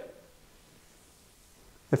music?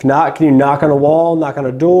 If not, can you knock on a wall, knock on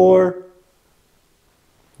a door?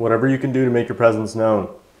 Whatever you can do to make your presence known.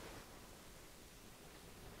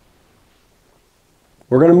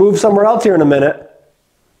 We're gonna move somewhere else here in a minute.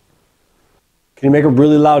 Can you make a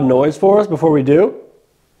really loud noise for us before we do?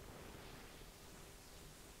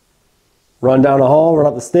 Run down the hall, run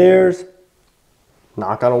up the stairs.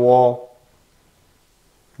 Knock on a wall.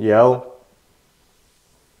 Yell.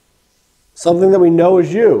 Something that we know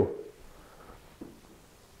is you.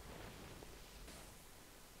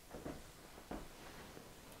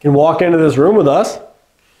 You can walk into this room with us.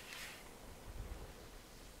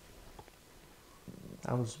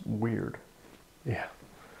 That was weird. Yeah.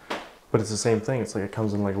 But it's the same thing. It's like it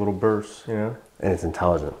comes in like little bursts, you know? And it's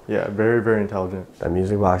intelligent. Yeah, very, very intelligent. That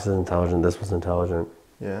music box is intelligent. This was intelligent.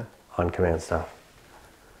 Yeah. On command stuff.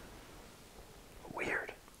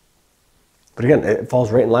 Weird. But again, it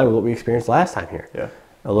falls right in line with what we experienced last time here. Yeah.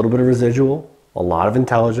 A little bit of residual, a lot of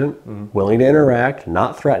intelligent, willing to interact,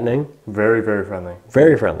 not threatening, Very, very friendly.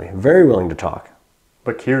 very friendly, very willing to talk.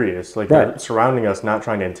 But curious. Like Right. they're surrounding us, not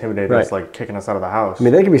trying to intimidate Right. us, like kicking us out of the house. I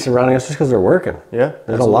mean, they could be surrounding us just because they're working. Yeah.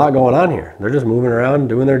 There's a lot going on here. They're just moving around,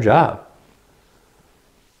 doing their job.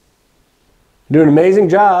 You're doing an amazing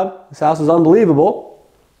job. This house is unbelievable.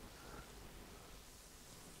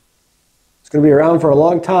 It's going to be around for a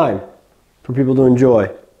long time for people to enjoy.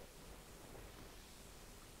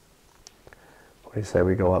 What do you say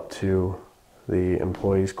we go up to the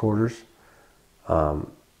employees' quarters,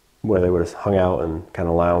 where they would have hung out and kind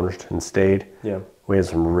of lounged and stayed? Yeah. We had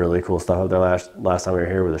some really cool stuff up there last time we were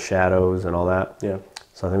here with the shadows and all that. Yeah.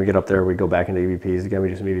 So I think we get up there, we go back into EVPs again, we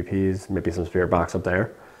do some EVPs, maybe some spirit box up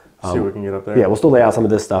there. See what we can get up there. Yeah, we'll still lay out some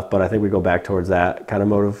of this stuff, but I think we go back towards that kind of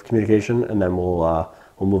mode of communication, and then we'll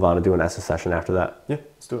move on to do an SS session after that. Yeah,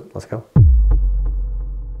 let's do it. Let's go.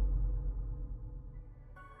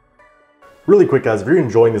 Really quick guys, if you're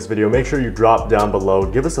enjoying this video, make sure you drop down below,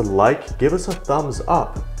 give us a like, give us a thumbs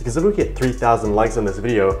up, because if we get 3,000 likes on this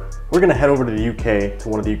video, we're gonna head over to the UK, to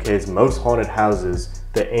one of the UK's most haunted houses,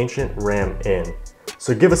 the Ancient Ram Inn.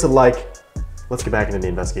 So give us a like, let's get back into the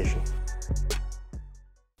investigation.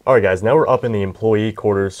 Alright guys, now we're up in the employee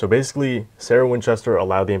quarters. So basically, Sarah Winchester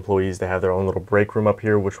allowed the employees to have their own little break room up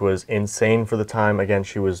here, which was insane for the time. Again,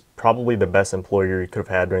 she was probably the best employer you could have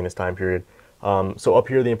had during this time period. So up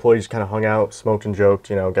here, the employees kind of hung out, smoked and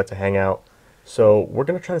joked, you know, got to hang out. So we're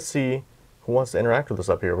going to try to see who wants to interact with us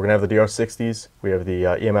up here. We're going to have the DR60s, we have the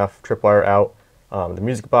EMF tripwire out, the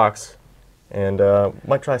music box, and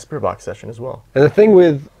might try a spirit box session as well. And the thing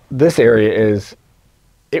with this area is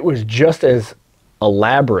it was just as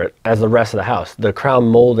elaborate as the rest of the house. The crown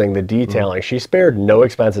molding, the detailing, she spared no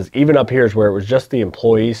expenses. Even up here is where it was just the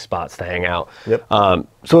employees' spots to hang out. Yep.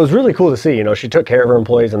 So it was really cool to see, you know, she took care of her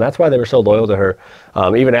employees, and that's why they were so loyal to her,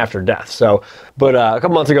 even after death. So, but a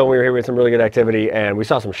couple months ago when we were here, we had some really good activity, and we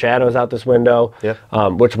saw some shadows out this window,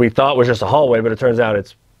 which we thought was just a hallway, but it turns out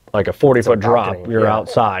it's like a 40-foot drop. You're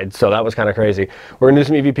outside, so that was kind of crazy. We're gonna do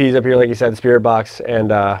some EVPs up here, like you said, the spirit box,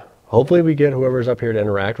 and hopefully we get whoever's up here to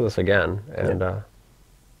interact with us again, and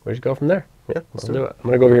we just go from there. Yeah, let's do it. I'm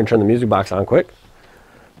gonna go over here and turn the music box on quick.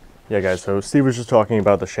 Yeah guys, so Steve was just talking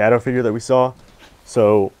about the shadow figure that we saw.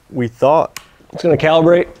 So we thought... It's gonna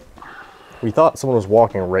calibrate. We thought someone was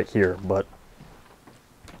walking right here, but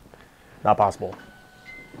not possible.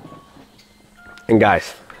 And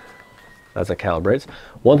guys, as it calibrates,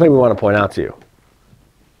 one thing we want to point out to you.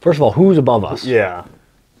 First of all, who's above us? Yeah.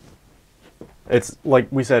 It's like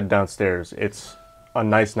we said downstairs, it's a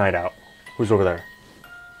nice night out. Who's over there?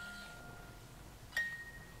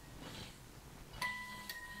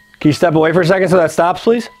 Can you step away for a second so that stops,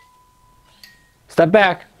 please? Step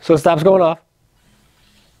back so it stops going off.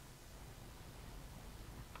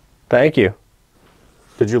 Thank you.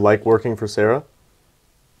 Did you like working for Sarah?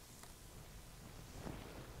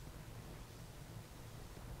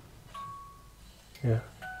 Yeah.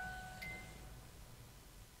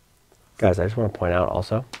 Guys, I just want to point out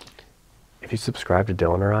also, if you subscribe to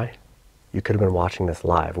Dylan or I, you could have been watching this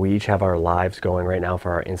live. We each have our lives going right now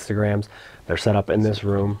for our Instagrams. They're set up in this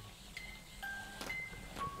room.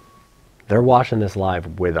 They're watching this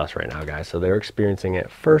live with us right now, guys, so they're experiencing it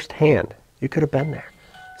firsthand. You could have been there.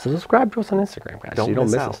 So subscribe to us on Instagram, guys, so you don't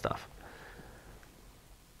miss this stuff.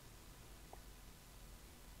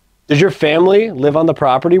 Does your family live on the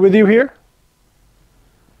property with you here?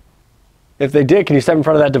 If they did, can you step in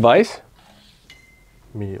front of that device?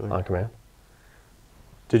 Immediately. On command.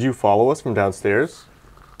 Did you follow us from downstairs?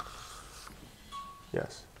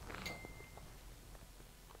 Yes.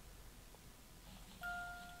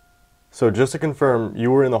 So just to confirm,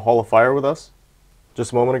 you were in the Hall of Fire with us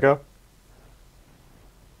just a moment ago?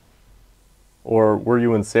 Or were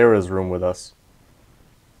you in Sarah's room with us?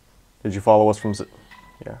 Did you follow us from...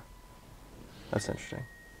 Yeah. That's interesting.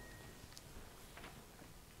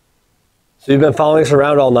 So you've been following us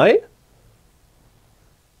around all night?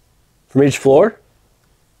 From each floor?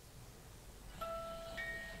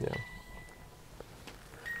 Yeah.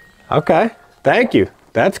 Okay. Thank you.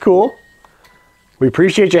 That's cool. We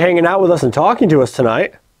appreciate you hanging out with us and talking to us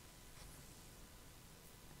tonight.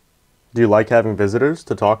 Do you like having visitors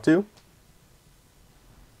to talk to?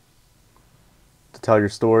 To tell your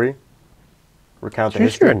story? Recount the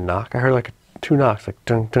history? Did you hear a knock? I heard like 2 knocks, like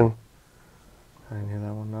dun dun. I didn't hear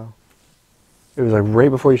that one, no. It was like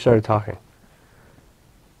right before you started talking.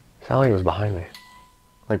 Sounded like it was behind me.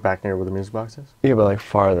 Like back near where the music box is? Yeah, but like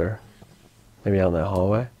farther. Maybe out in that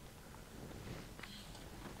hallway.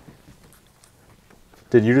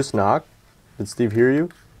 Did you just knock? Did Steve hear you?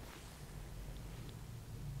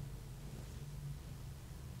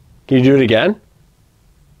 Can you do it again?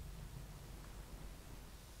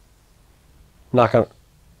 Knock on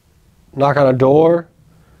a door.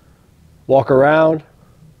 Walk around.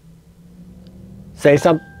 Say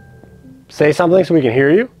something so we can hear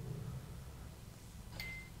you.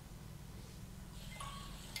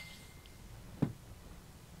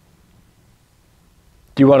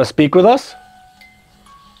 Do you want to speak with us?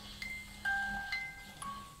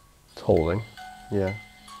 It's holding. Yeah.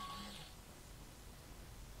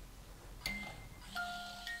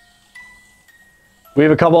 We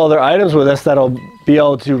have a couple other items with us that'll be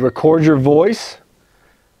able to record your voice.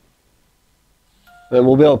 Then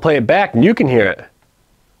we'll be able to play it back and you can hear it.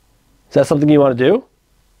 Is that something you want to do?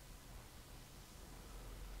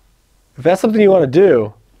 If that's something you want to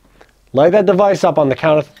do, light that device up on the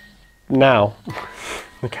count of now.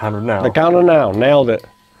 The count of now. The count of now. Nailed it.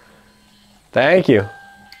 Thank you.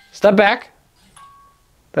 Step back.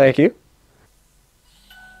 Thank you.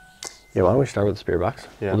 Yeah, why don't we start with the spirit box?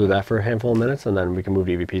 Yeah. We'll do that for a handful of minutes, and then we can move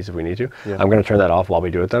to EVPs if we need to. Yeah. I'm going to turn that off while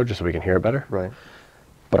we do it, though, just so we can hear it better. Right.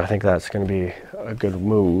 But I think that's going to be a good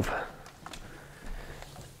move.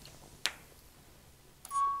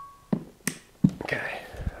 Okay.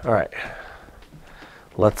 All right.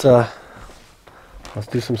 Let's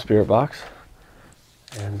do some spirit box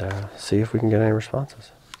and see if we can get any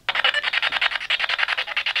responses.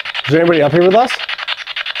 Is there anybody up here with us?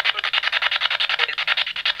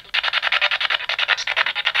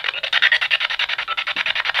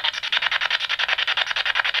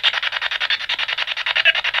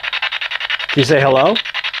 Can you say hello?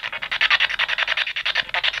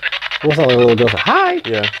 Almost like a little girl. Hi.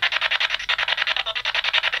 Yeah.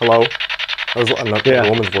 Hello. That was a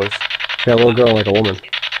woman's voice. Yeah, a little girl like a woman.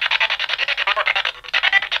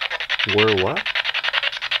 Where what?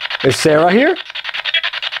 Is Sarah here?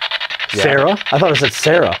 Yeah. Sarah? I thought it said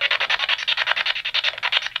Sarah.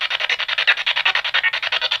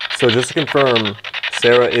 So just to confirm,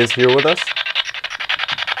 Sarah is here with us?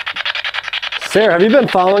 Sarah, have you been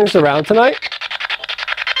following us around tonight?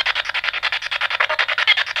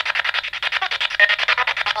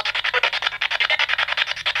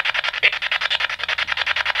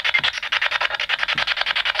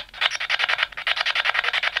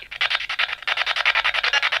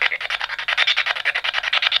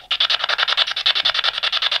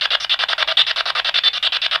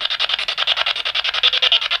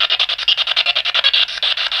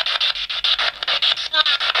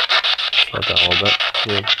 Slow it down a little bit.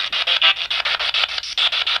 Yeah.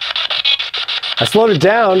 I slowed it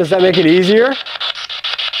down. Does that make it easier?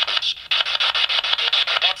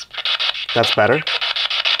 That's better?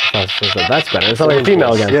 That's better. It's not like a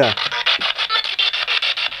female again. Yeah.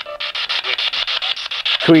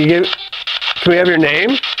 Can we have your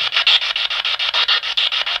name?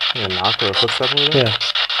 A knock or a footstep over there? Yeah.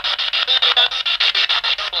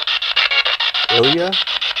 Ilya?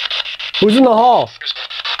 Who's in the hall?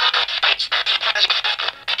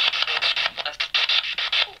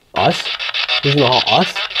 Us? Who's in the hall?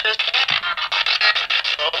 Us?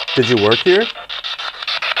 Did you work here?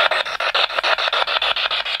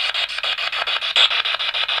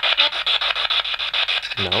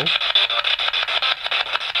 No.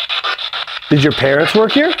 Did your parents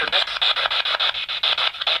work here?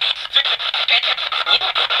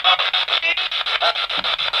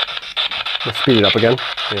 Let's speed it up again.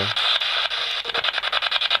 Yeah.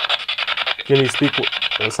 Can you speak?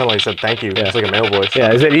 That sounded like you said thank you. Yeah. It's like a male voice.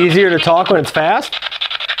 Yeah, is it easier to talk when it's fast?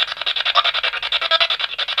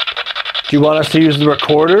 Do you want us to use the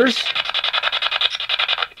recorders?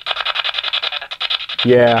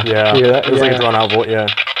 Yeah. Yeah. You hear that? It was like Yeah. a drawn out voice. Yeah.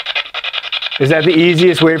 Is that the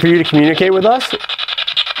easiest way for you to communicate with us?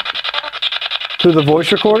 Through the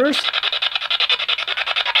voice recorders?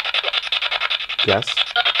 Yes.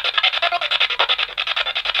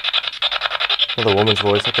 Another woman's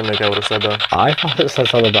voice. I couldn't make out what it said though. I thought it said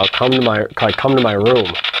something about come to my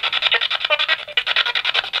room.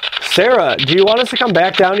 Sarah, do you want us to come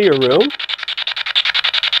back down to your room?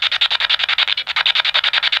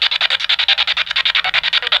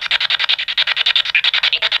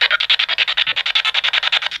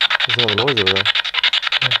 There's another noise over there.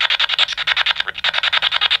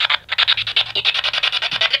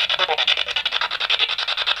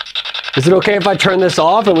 Is it okay if I turn this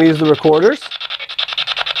off and we use the recorders?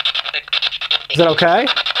 Is that okay?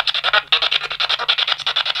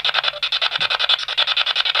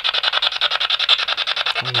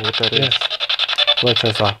 I don't know what that is. Let's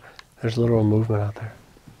turn this off. There's a little movement out there.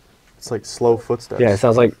 It's like slow footsteps. Yeah, it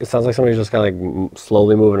sounds like somebody's just kind of like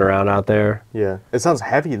slowly moving around out there. Yeah. It sounds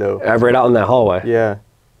heavy though. Right out in that hallway. Yeah.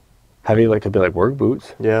 Heavy, like could be like work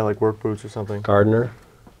boots. Yeah, like work boots or something. Gardener.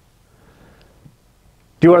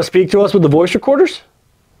 Do you want to speak to us with the voice recorders?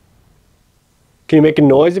 Can you make a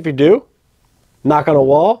noise if you do? Knock on a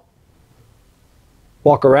wall?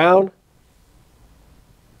 Walk around?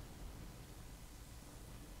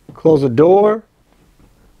 Close the door?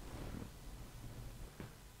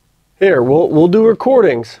 Here, we'll do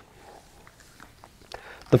recordings.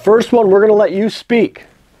 The first one, we're going to let you speak.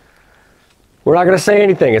 We're not going to say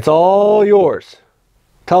anything. It's all yours.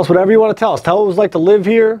 Tell us whatever you want to tell us. Tell what it was like to live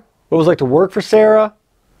here, what it was like to work for Sarah,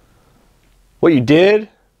 what you did.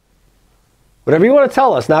 Whatever you want to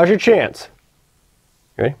tell us, now's your chance.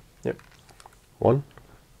 Ready? Yep. 1,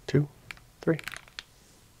 2, 3.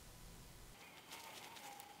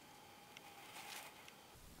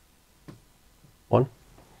 One,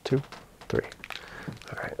 2, 3.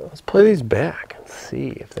 All right, let's play these back and see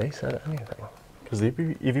if they said anything. Because the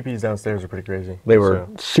EVPs downstairs are pretty crazy. They were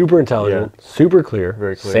super intelligent, Yeah. super clear,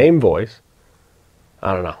 Very clear. same voice.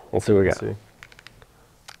 I don't know. Let's see what we got. See.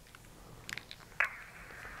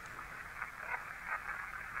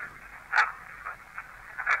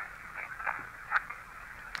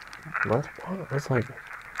 What? Oh, that's like...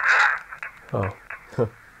 Oh.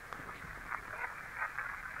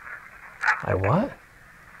 I what?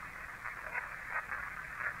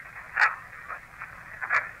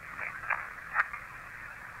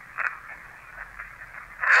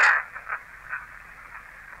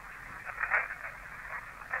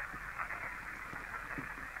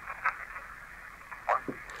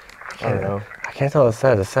 I don't know. I can't tell what it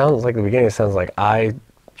says. It sounds like the beginning. It sounds like I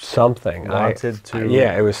something. Wanted to.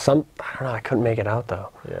 Yeah, it was some. I don't know. I couldn't make it out though.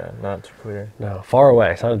 Yeah, not too clear. No, far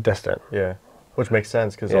away. It sounded distant. Yeah, which makes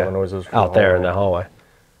sense because all the noises from out the there in hallway. the hallway.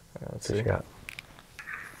 Yeah, let's What see. you got?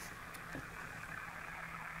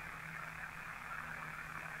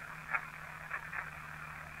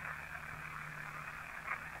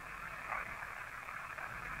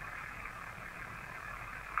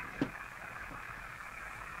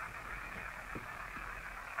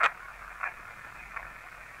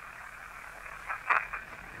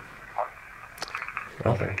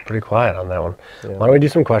 Nothing. Pretty quiet on that one. Yeah. Why don't we do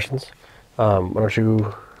some questions? Why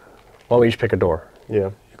don't we each pick a door? Yeah,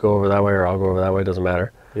 You go over that way or I'll go over that way, doesn't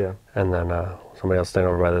matter. yeah. And then somebody else stand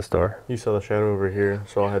over by this door. You saw the shadow over here,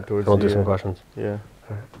 so I'll head towards We'll the, do some questions. Yeah.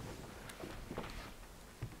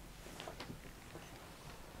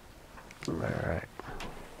 All right.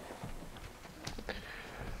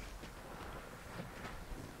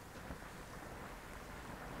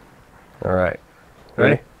 All right.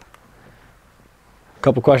 Ready?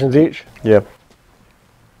 Couple questions each? Yep.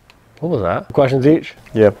 What was that? Questions each?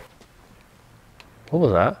 Yep. What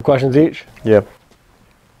was that? Questions each? Yep.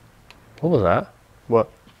 What was that? What?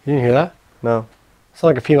 You didn't hear that? No. It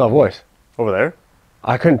sounded like a female voice. Over there?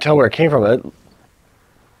 I couldn't tell where it came from. It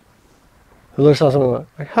literally sounded something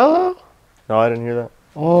like, hello? No, I didn't hear that.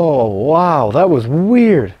 Oh, wow. That was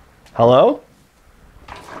weird. Hello?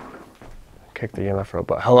 Kick the EMF rope,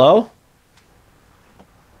 but hello?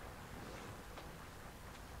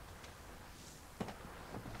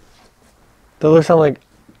 That literally sounded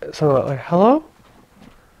like something like, hello?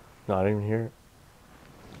 No, I didn't even hear it.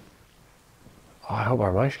 Oh, I hope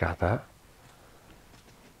our mics got that.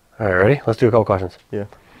 All right, ready? Let's do a couple questions. Yeah.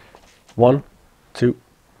 1, 2,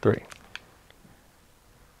 3.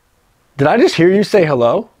 Did I just hear you say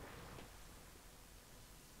hello?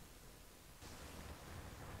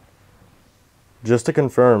 Just to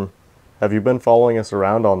confirm, have you been following us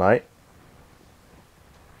around all night?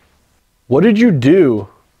 What did you do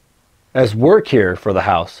as work here for the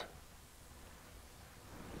house?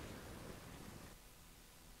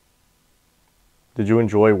 Did you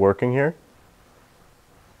enjoy working here?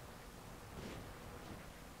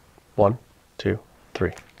 1, 2,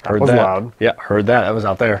 3. That was loud. Yeah, heard that. That was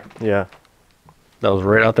out there. Yeah. That was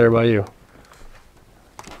right out there by you.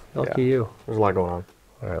 Lucky you. There's a lot going on.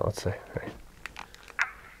 All right, let's see. All right.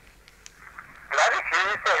 Did I just hear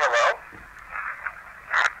you say hello?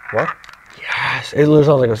 What? Yes. It literally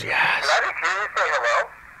sounds like it goes, Did yes. I just hear you say hello?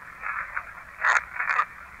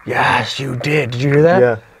 Yes, you did. Did you hear that?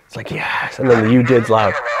 Yeah. It's like, yes. And then the you did's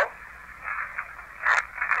loud. Hello?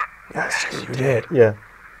 Yes, you did. Yeah.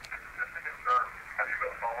 Just to confirm, have you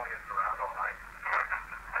been following us around all night?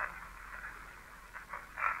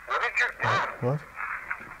 What did you do? What?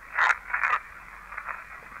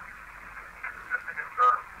 Just to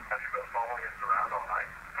confirm, have you been following us around all night?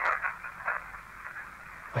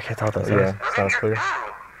 I can't tell what that says. Yeah. What Sounds did clear. you do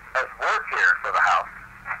as work here for the house?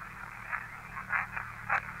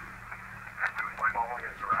 Following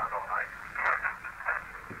us around all night?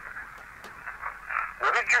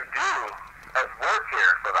 What did you do as work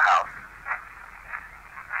here for the house?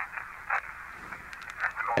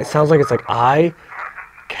 It sounds like it's like I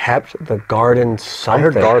kept the garden something.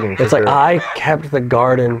 heard garden for It's like sure. I kept the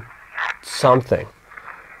garden something.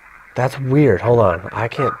 That's weird. Hold on. I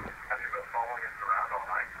can't. Have you been following us around all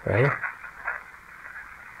night? Ready?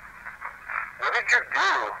 What did you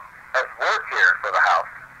do as work here for the house?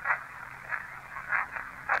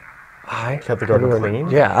 I Kept the garden clean?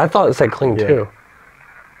 Yeah, I thought it said clean Yeah. too.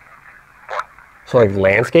 So like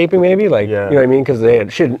landscaping maybe? Like, Yeah. you know what I mean?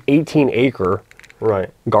 Because she had an 18-acre Right.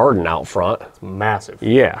 garden out front. Massive.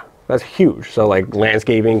 Yeah, that's huge. So like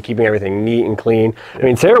landscaping, keeping everything neat and clean. I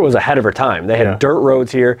mean, Sarah was ahead of her time. They had Yeah. dirt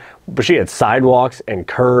roads here, but she had sidewalks and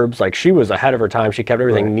curbs. Like she was ahead of her time. She kept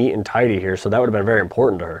everything Right. neat and tidy here. So that would have been very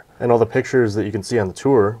important to her. And all the pictures that you can see on the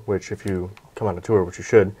tour, which if you come on a tour, which you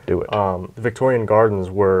should, Do it. The Victorian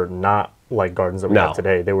gardens were not like gardens that we No. have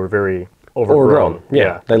today. They were very Overgrown. overgrown.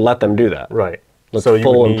 Yeah, they let them do that. Right. Looked so you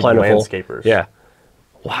full would and need plentiful. landscapers. Yeah.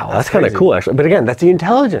 Wow, that's kind of cool, actually. But again, that's the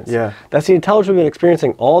intelligence. Yeah. That's the intelligence we've been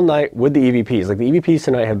experiencing all night with the EVPs. Like, the EVPs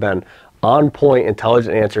tonight have been on point,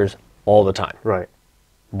 intelligent answers all the time. Right.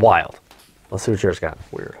 Wild. Let's see what yours got.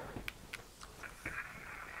 Weird. Did I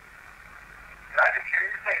just hear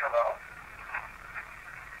you say hello?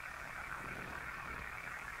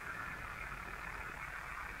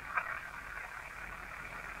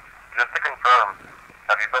 Just to confirm,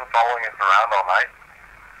 have you been following us around all night?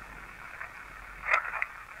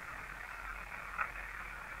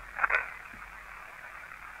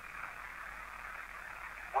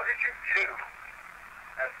 What did you do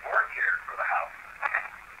at work here for the house?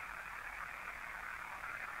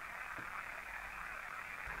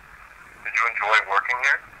 Did you enjoy working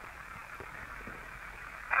here?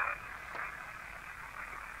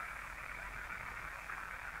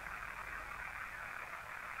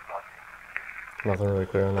 Nothing really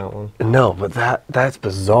clear on that one. No, but that's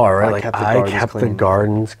bizarre, right? Like, I kept the clean.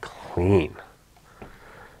 gardens clean.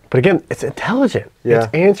 But again, it's intelligent. Yeah.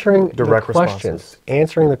 It's answering Direct the questions. responses.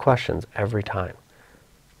 Answering the questions every time.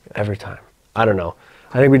 Every time. I don't know.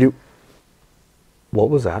 I think we do. What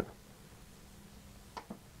was that?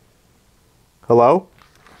 Hello?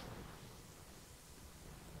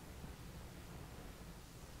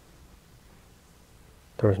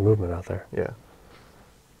 There was movement out there. Yeah.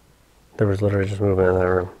 There was literally just movement in that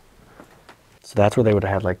room. So that's where they would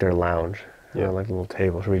have had like their lounge. Yeah. Like a little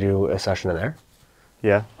table. Should we do a session in there?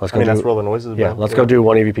 Yeah. Let's I go mean, do- that's where all the noises Yeah, about. let's go do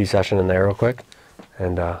one EVP session in there real quick.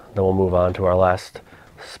 And then we'll move on to our last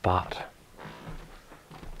spot.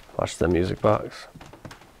 Watch the music box.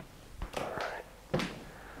 All right.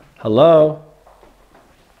 Hello?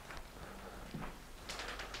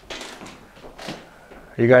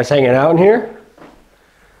 Are you guys hanging out in here?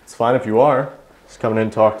 It's fine if you are. Just coming in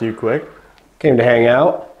to talk to you quick. Came to hang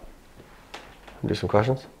out? Do some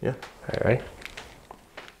questions? Yeah. All right.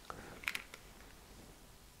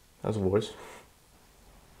 That was a voice.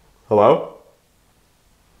 Hello?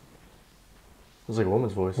 It was like a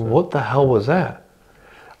woman's voice. though. What the hell was that?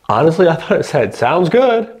 Honestly, I thought it said, sounds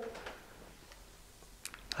good.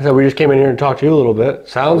 I said, we just came in here and talked to you a little bit.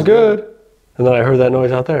 Sounds good. And then I heard that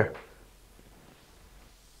noise out there.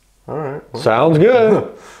 All right. Well, Sounds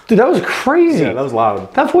good. Dude, that was crazy. yeah, that was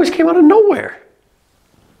loud. That voice came out of nowhere.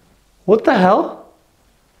 What the hell?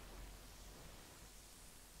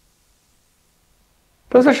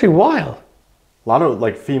 That was actually wild. A lot of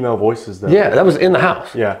like female voices though. Yeah, that was in the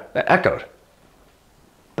house. Yeah. That echoed.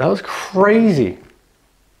 That was crazy.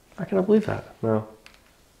 I cannot believe that. No.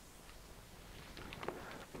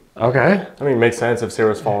 Okay. I mean, it makes sense if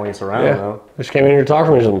Sarah's following us around Yeah. though. Just came in here to talk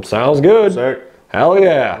to me. She said, sounds good. Sick. Hell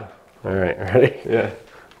yeah. All right, ready? Yeah.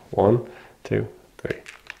 1, 2, 3.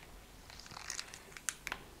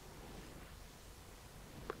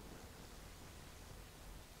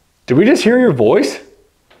 Did we just hear your voice?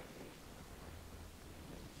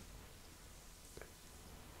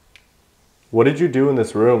 What did you do in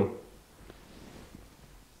this room?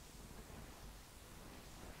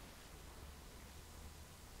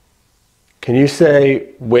 Can you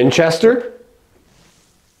say Winchester?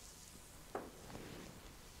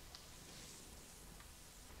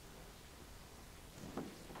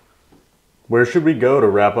 Where should we go to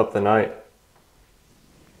wrap up the night?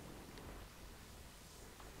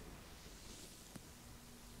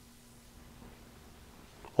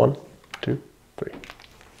 One, two, three.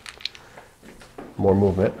 More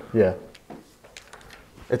movement. Yeah.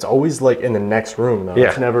 It's always like in the next room though. Yeah.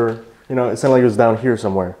 It's never, you know, it's not like it was down here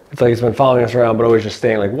somewhere. It's like it's been following us around, but always just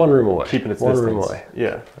staying like one room away. Keeping its one distance. room away.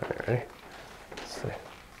 Yeah. All right, ready? Let's see. Did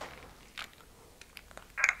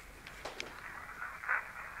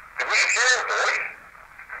we hear your voice?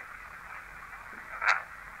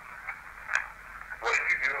 What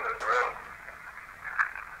did you do in this room?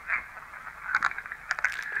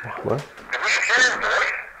 What? Did we hear your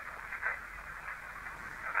voice?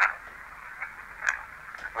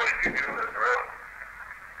 What did you do in this room?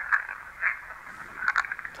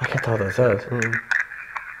 I can't tell what that says.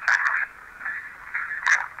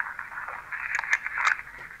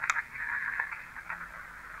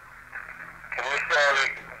 Can you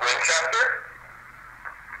say Winchester?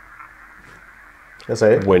 Can I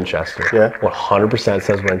say it? Winchester. Yeah. 100%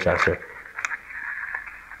 says Winchester.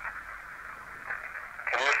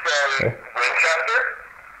 Can you say Okay.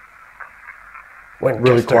 Winchester?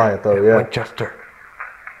 Really quiet though, yeah. Winchester.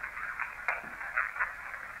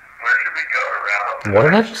 Where should we go around? What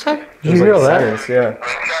did I just say? Did It was you hear like that? silence, yeah.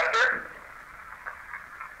 Winchester?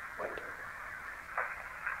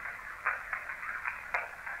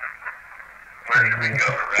 Where should we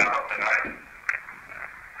go around tonight?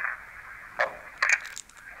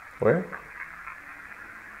 Where?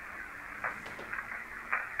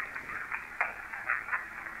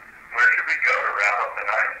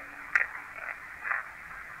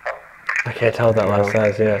 I can't tell what that last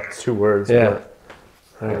says, yeah. It's 2 words. Yeah. but-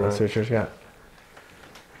 All right, let's see what yours got.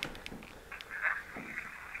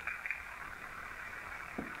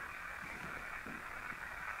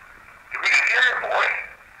 Did we just hear your voice?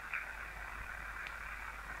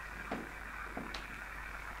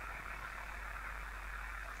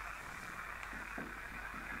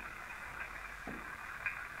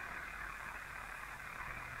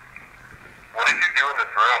 What did you do in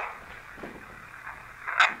this room?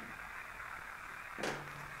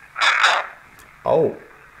 Oh.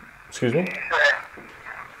 Excuse me?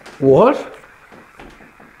 What?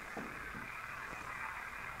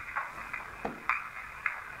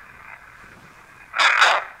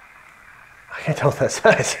 I can't tell what that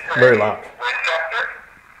says. Very loud. Winchester?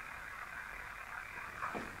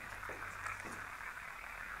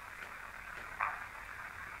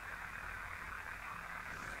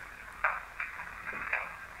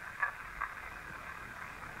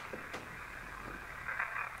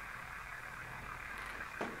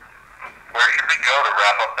 Where should we go to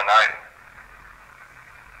wrap up the night?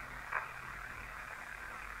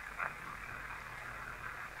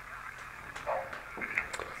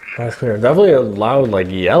 That's clear. Definitely a loud, like,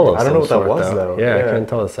 yell of I don't know what that some sort, was, though. Yeah, I Yeah. couldn't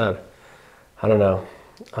tell what it said. I don't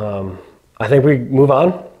know. I think we move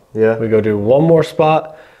on. Yeah. We go do one more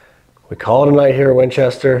spot. We call it a night here at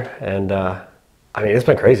Winchester. And, I mean, it's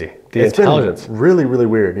been crazy. The It's been intelligence. really, really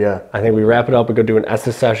weird, yeah. I think we wrap it up. We go do an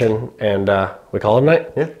Estes session. And we call it a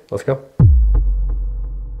night. Yeah. Let's go.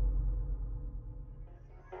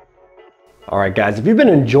 All right, guys, if you've been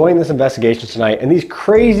enjoying this investigation tonight and these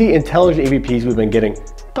crazy intelligent EVPs we've been getting,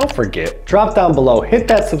 don't forget, drop down below, hit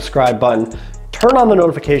that subscribe button, turn on the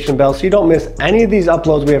notification bell so you don't miss any of these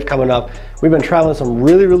uploads we have coming up. We've been traveling some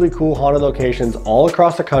really, really cool haunted locations all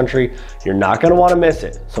across the country. You're not gonna wanna miss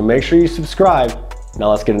it. So make sure you subscribe. Now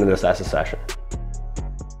let's get into this Estes session.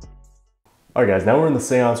 All right, guys, now we're in the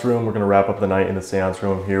seance room. We're gonna wrap up the night in the seance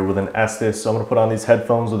room here with an Estes. So I'm gonna put on these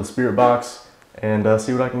headphones with a spirit box and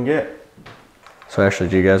see what I can get. So actually,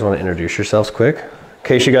 do you guys wanna introduce yourselves quick? In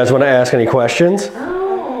case you guys wanna ask any questions.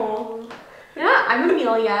 Oh, yeah, I'm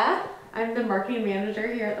Amelia. I'm the marketing manager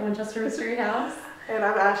here at the Winchester Mystery House. And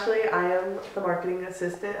I'm Ashley. I am the marketing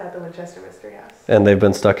assistant at the Winchester Mystery House. And they've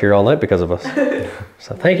been stuck here all night because of us.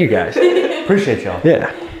 So thank you guys. Appreciate y'all.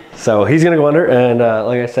 Yeah. So he's gonna go under, and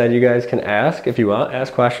like I said, you guys can ask if you want.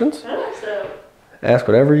 Ask questions. So, Ask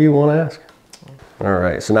whatever you want to ask. All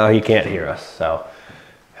right. So now he can't hear us, so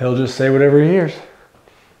he'll just say whatever he hears.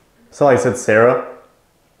 So like I said, Sarah.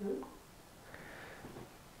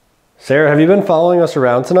 Sarah, have you been following us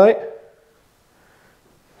around tonight?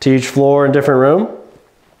 To each floor and different room?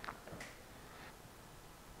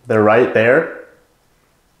 They're right there.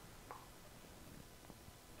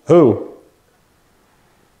 Who?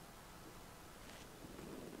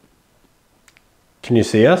 Can you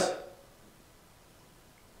see us?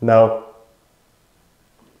 No.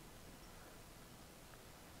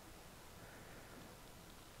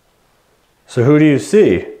 So who do you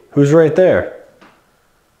see? Who's right there?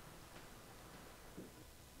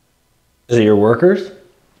 Is it your workers?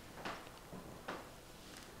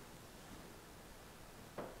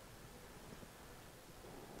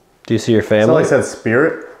 Do you see your So family? like I said,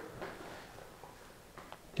 spirit.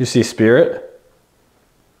 Do you see spirit?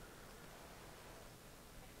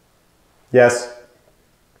 Yes.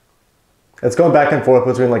 It's going back and forth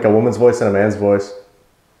between like a woman's voice and a man's voice.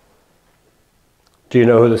 Do you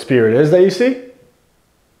know who the spirit is that you see?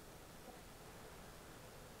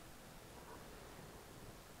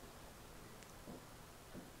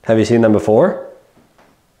 Have you seen them before?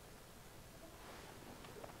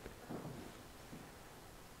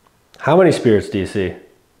 How many spirits do you see?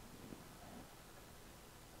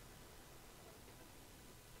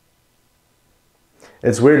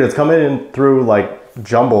 It's weird. It's coming in through like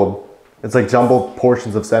jumbled. It's like jumbled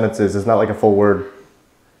portions of sentences. It's not like a full word.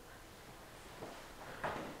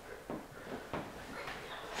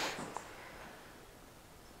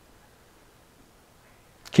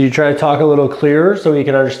 Can you try to talk a little clearer so he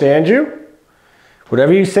can understand you?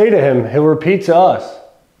 Whatever you say to him, he'll repeat to us.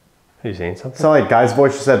 Are you saying something? It's not like guy's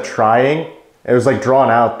voice just said trying. It was like drawn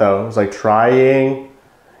out though. It was like trying.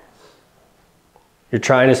 You're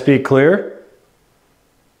trying to speak clear?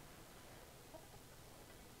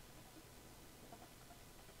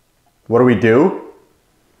 What do we do?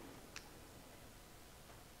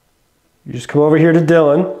 You just come over here to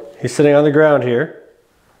Dylan. He's sitting on the ground here.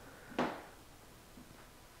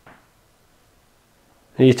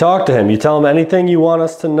 And you talk to him. You tell him anything you want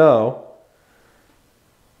us to know.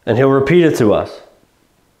 And he'll repeat it to us.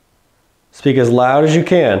 Speak as loud as you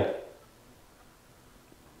can.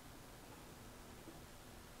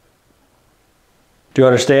 Do you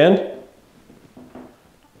understand?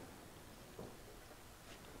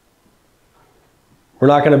 We're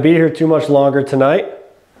not going to be here too much longer tonight.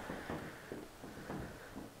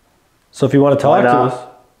 So if you want to talk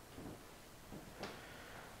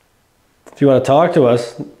to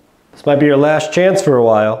us, this might be your last chance for a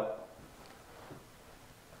while.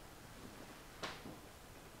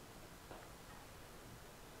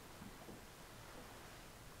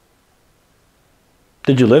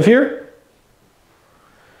 Did you live here?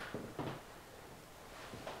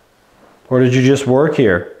 Or did you just work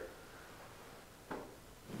here?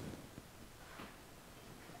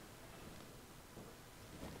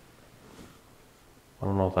 I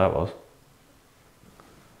don't know what that was.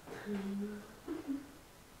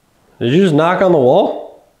 Did you just knock on the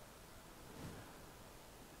wall?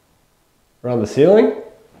 Or on the ceiling?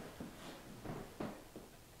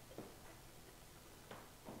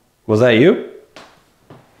 Was that you?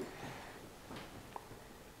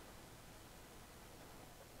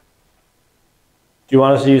 Do you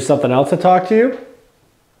want us to use something else to talk to you?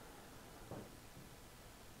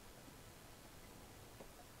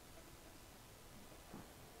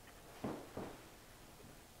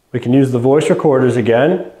 We can use the voice recorders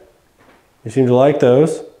again. You seem to like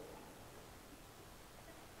those.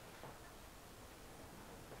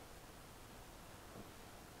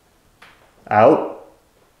 Out?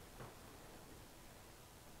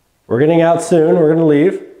 We're getting out soon. We're going to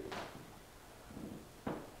leave.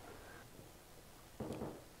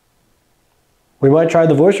 We might try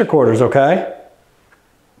the voice recorders, okay?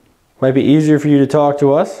 Might be easier for you to talk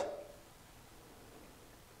to us.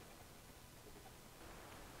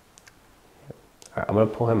 All right, I'm going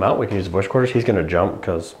to pull him out. We can use the voice recorders. He's going to jump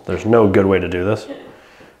because there's no good way to do this.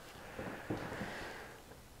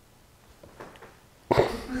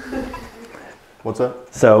 What's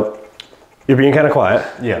that? So, you're being kind of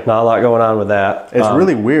quiet. Yeah. Not a lot going on with that. It's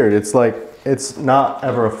really weird. It's like, it's not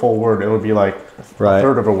ever a full word. It would be like a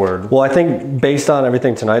third of a word. Well, I think based on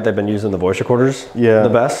everything tonight, they've been using the voice recorders the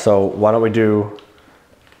best. So why don't we do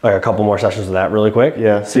like a couple more sessions of that really quick?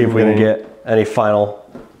 Yeah. See if we can get any final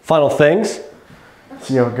things.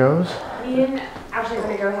 See how it goes. Ian actually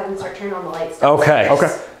going to go ahead and start turning on the lights. Okay.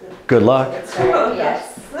 Okay. Good luck.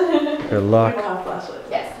 Yes. Good luck.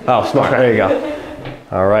 Yes. Oh, smart. There you go.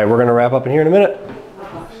 All right, we're going to wrap up in here in a minute.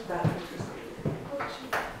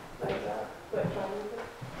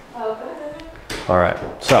 All right,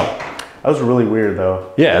 so. That was really weird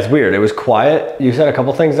though. Yeah, it's weird. It was quiet. You said a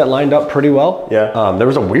couple things that lined up pretty well. Yeah. There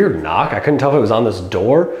was a weird knock. I couldn't tell if it was on this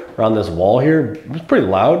door or on this wall here. It was pretty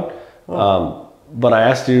loud. But I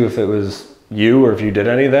asked you if it was you or if you did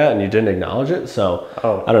any of that and you didn't acknowledge it. So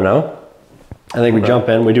I don't know. I think we jump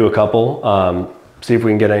in, we do a couple. See if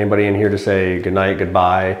we can get anybody in here to say goodnight,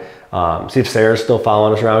 goodbye. See if Sarah's still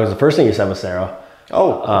following us around because the first thing you said was Sarah.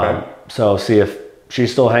 Oh, okay. So see if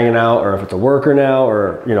she's still hanging out or if it's a worker now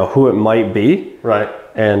or you know who it might be. Right.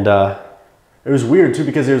 And it was weird too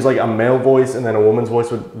because there was like a male voice and then a woman's voice.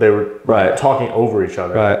 They were talking over each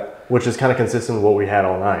other. Right. Which is kind of consistent with what we had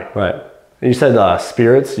all night. Right. And you said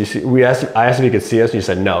spirits. You see, I asked if you could see us and you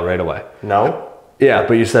said no right away. No? Yeah,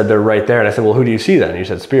 but you said they're right there and I said, well, who do you see then? And you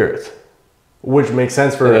said spirits. Which makes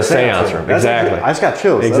sense for a seance room. Exactly. I just got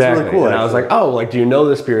chills. Exactly. That's really cool. And I was like, oh, like, do you know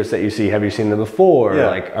the spirits that you see? Have you seen them before? Yeah.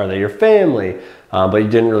 Like, are they your family? But you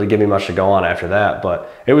didn't really give me much to go on after that.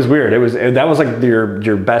 But it was weird. That was like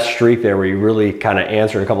your best streak there where you really kind of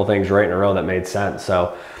answered a couple things right in a row that made sense.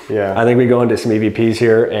 So yeah, I think we go into some EVPs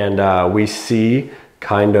here and we see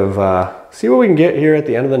kind of, see what we can get here at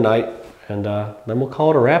the end of the night. And then we'll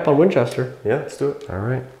call it a wrap on Winchester. Yeah, let's do it. All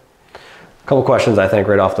right. A couple questions, I think,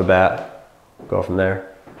 right off the bat. Go from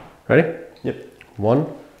there. Ready? Yep.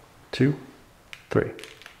 1, 2, 3.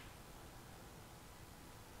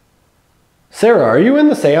 Sarah, are you in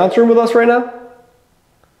the seance room with us right now?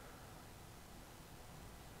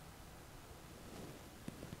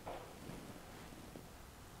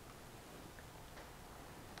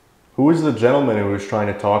 Who is the gentleman who was trying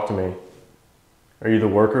to talk to me? Are you the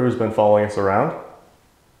worker who's been following us around?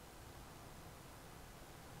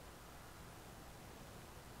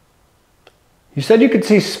 You said you could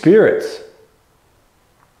see spirits.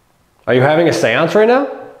 Are you having a seance right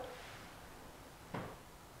now?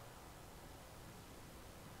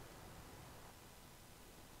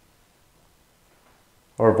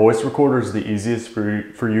 Are voice recorders the easiest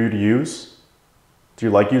for you to use? Do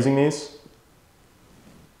you like using these?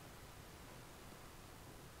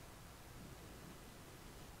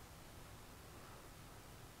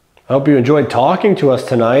 I hope you enjoyed talking to us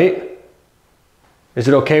tonight. Is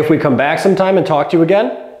it okay if we come back sometime and talk to you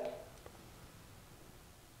again?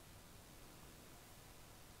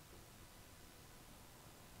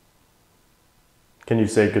 Can you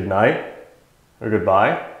say good night or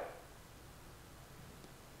goodbye?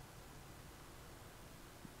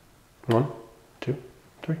 1, 2,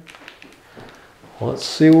 3. Well, let's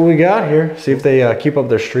see what we got here. See if they keep up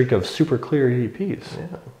their streak of super clear EVPs.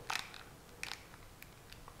 Yeah.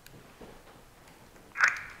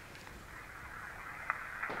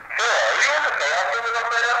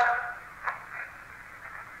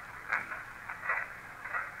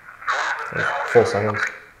 Full silence.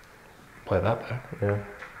 Play that back. Yeah.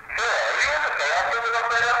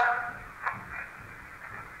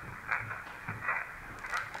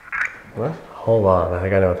 What? Hold on, I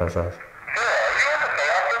think I know what that says.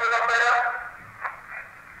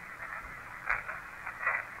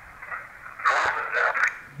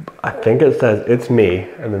 I think it says it's me,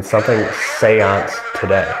 and then something seance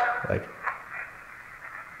today. Like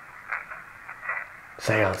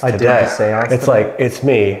seance I today. did the seance it's today? like it's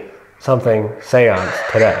me, something seance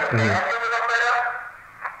today.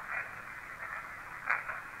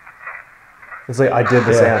 It's like I did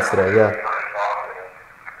the seance today, yeah.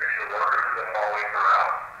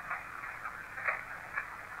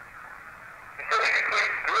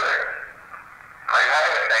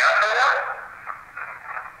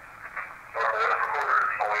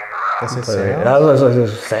 That's a seance? That was a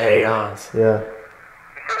seance. Yeah.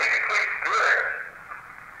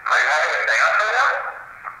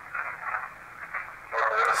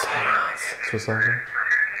 So something.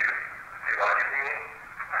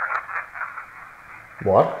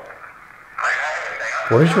 What?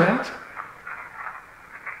 What did you ask?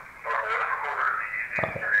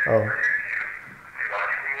 Oh.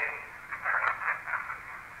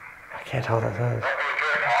 I can't tell what that says.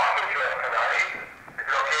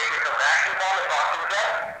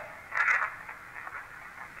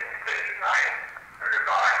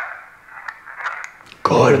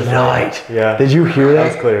 Good night. Yeah. Did you hear that?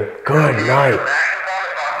 That was clear. Good night.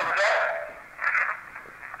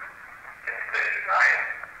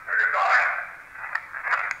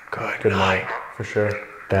 Good night. For sure.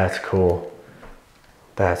 That's cool.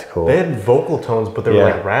 That's cool. They had vocal tones, but they were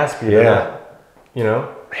Yeah. like raspy. Yeah. They're not, you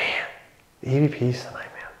know? Man, EVPs tonight,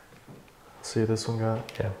 man. Let's see what this one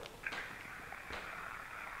got. Yeah.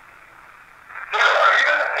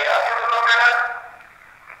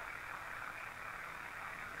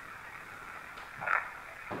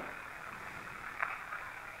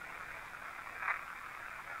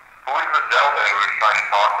 Who is the Delta who is trying to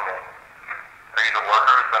talk to me? Are you the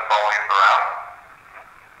worker who's been following us around?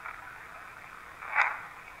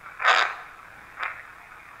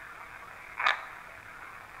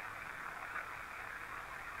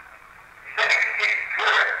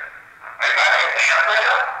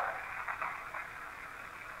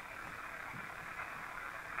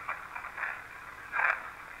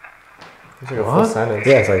 It's like a full sentence.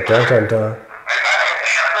 Yeah, it's like dun dun dun.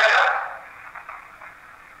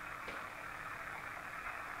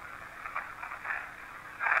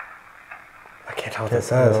 I can't tell what that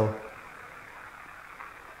says. No.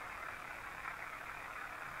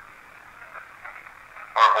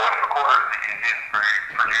 Our voice recorder is the easiest for you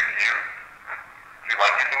to use. Do you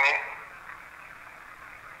like using me?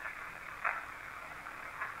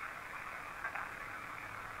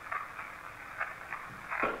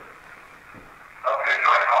 Okay, so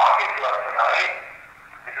I'm talking to us tonight.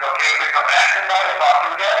 Is it okay if we come back tonight and talk to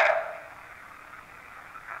you again?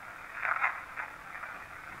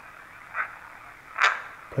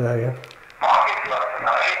 Play that again. Talking to us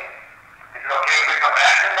tonight. Is it okay if we come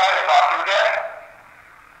back tonight and talk to you again?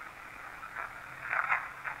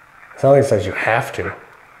 Something says you have to.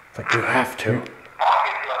 It's like you have to. Talking to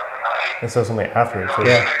us tonight. It says something after it, too.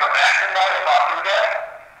 Yeah. If we come back tonight and talk to you again?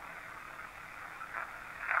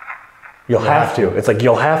 You'll have to. It's like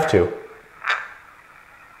you'll have to.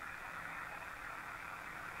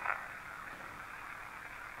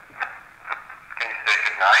 Can you say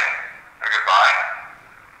goodnight or goodbye?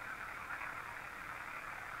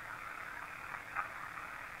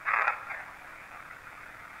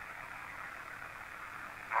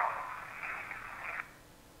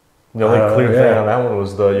 The only clear thing yeah. on that one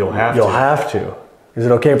was the you'll have You'll to. have to. Is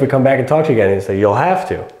it okay if we come back and talk to you again? And you say you'll have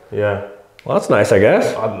to. Yeah. Well, that's nice, I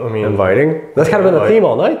guess. I mean, Inviting. That's kind of been the like- theme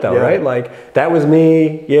all night, though, yeah. right? Like, that was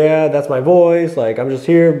me. Yeah, that's my voice. Like, I'm just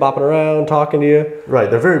here bopping around, talking to you. right.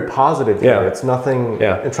 They're very positive Yeah. here. It's nothing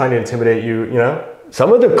Yeah. trying to intimidate you, you know?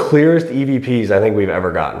 Some of the clearest EVPs I think we've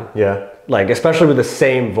ever gotten. Yeah. Like, especially with the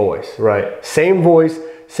same voice. Right. Same voice,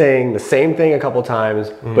 saying the same thing a couple times,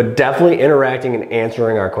 but definitely interacting and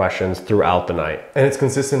answering our questions throughout the night. And it's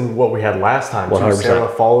consistent with what we had last time, too. 100%. Sarah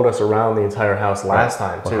followed us around the entire house last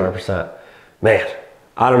time, too. 100%. Man,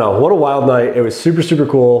 I don't know. What a wild night. It was super, super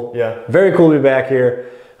cool. Yeah. Very cool to be back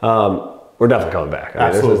here. We're definitely coming back.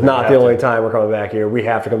 I mean, this is not the only time we're coming back here. We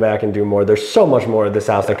have to come back and do more. There's so much more of this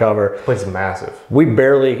house to cover. This place is massive. We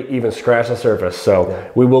barely even scratched the surface.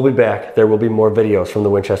 So we will be back. There will be more videos from the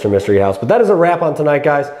Winchester Mystery House. But that is a wrap on tonight,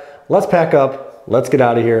 guys. Let's pack up. Let's get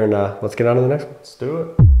out of here and let's get on to the next one. Let's do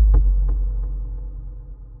it.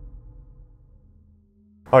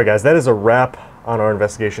 All right, guys, that is a wrap on our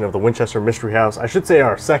investigation of the Winchester Mystery House. I should say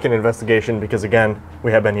our second investigation because, again,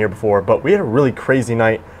 we have been here before, but we had a really crazy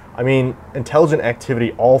night. I mean, intelligent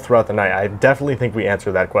activity all throughout the night. I definitely think we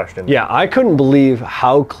answered that question. Yeah, I couldn't believe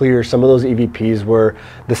how clear some of those EVPs were.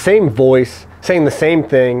 The same voice, saying the same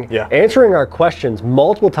thing, answering our questions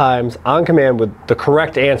multiple times on command with the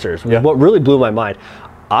correct answers, was what really blew my mind.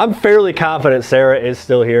 I'm fairly confident Sarah is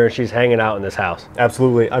still here and she's hanging out in this house.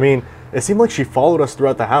 Absolutely. I mean, it seemed like she followed us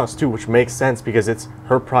throughout the house too, which makes sense because it's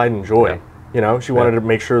her pride and joy. You know, she wanted to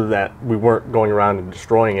make sure that we weren't going around and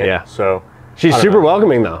destroying it. So she's super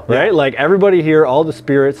welcoming though, right? Like everybody here, all the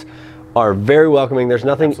spirits are very welcoming. There's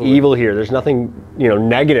nothing evil here. There's nothing, you know,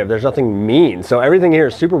 negative. There's nothing mean. So everything here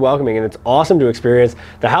is super welcoming and it's awesome to experience.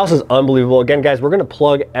 The house is unbelievable. Again, guys, we're going to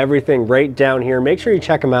plug everything right down here. Make sure you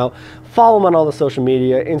check them out. Follow them on all the social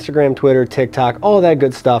media, Instagram, Twitter, TikTok, all that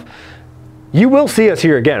good stuff. You will see us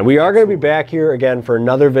here again. We are going to be back here again for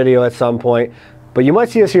another video at some point, but you might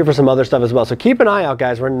see us here for some other stuff as well. So keep an eye out,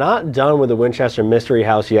 guys. We're not done with the Winchester Mystery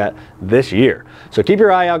House yet this year. So keep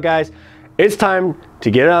your eye out, guys. It's time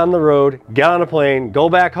to get on the road, get on a plane, go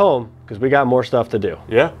back home, because we got more stuff to do.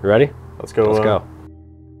 Yeah. You ready? Let's go. Let's go.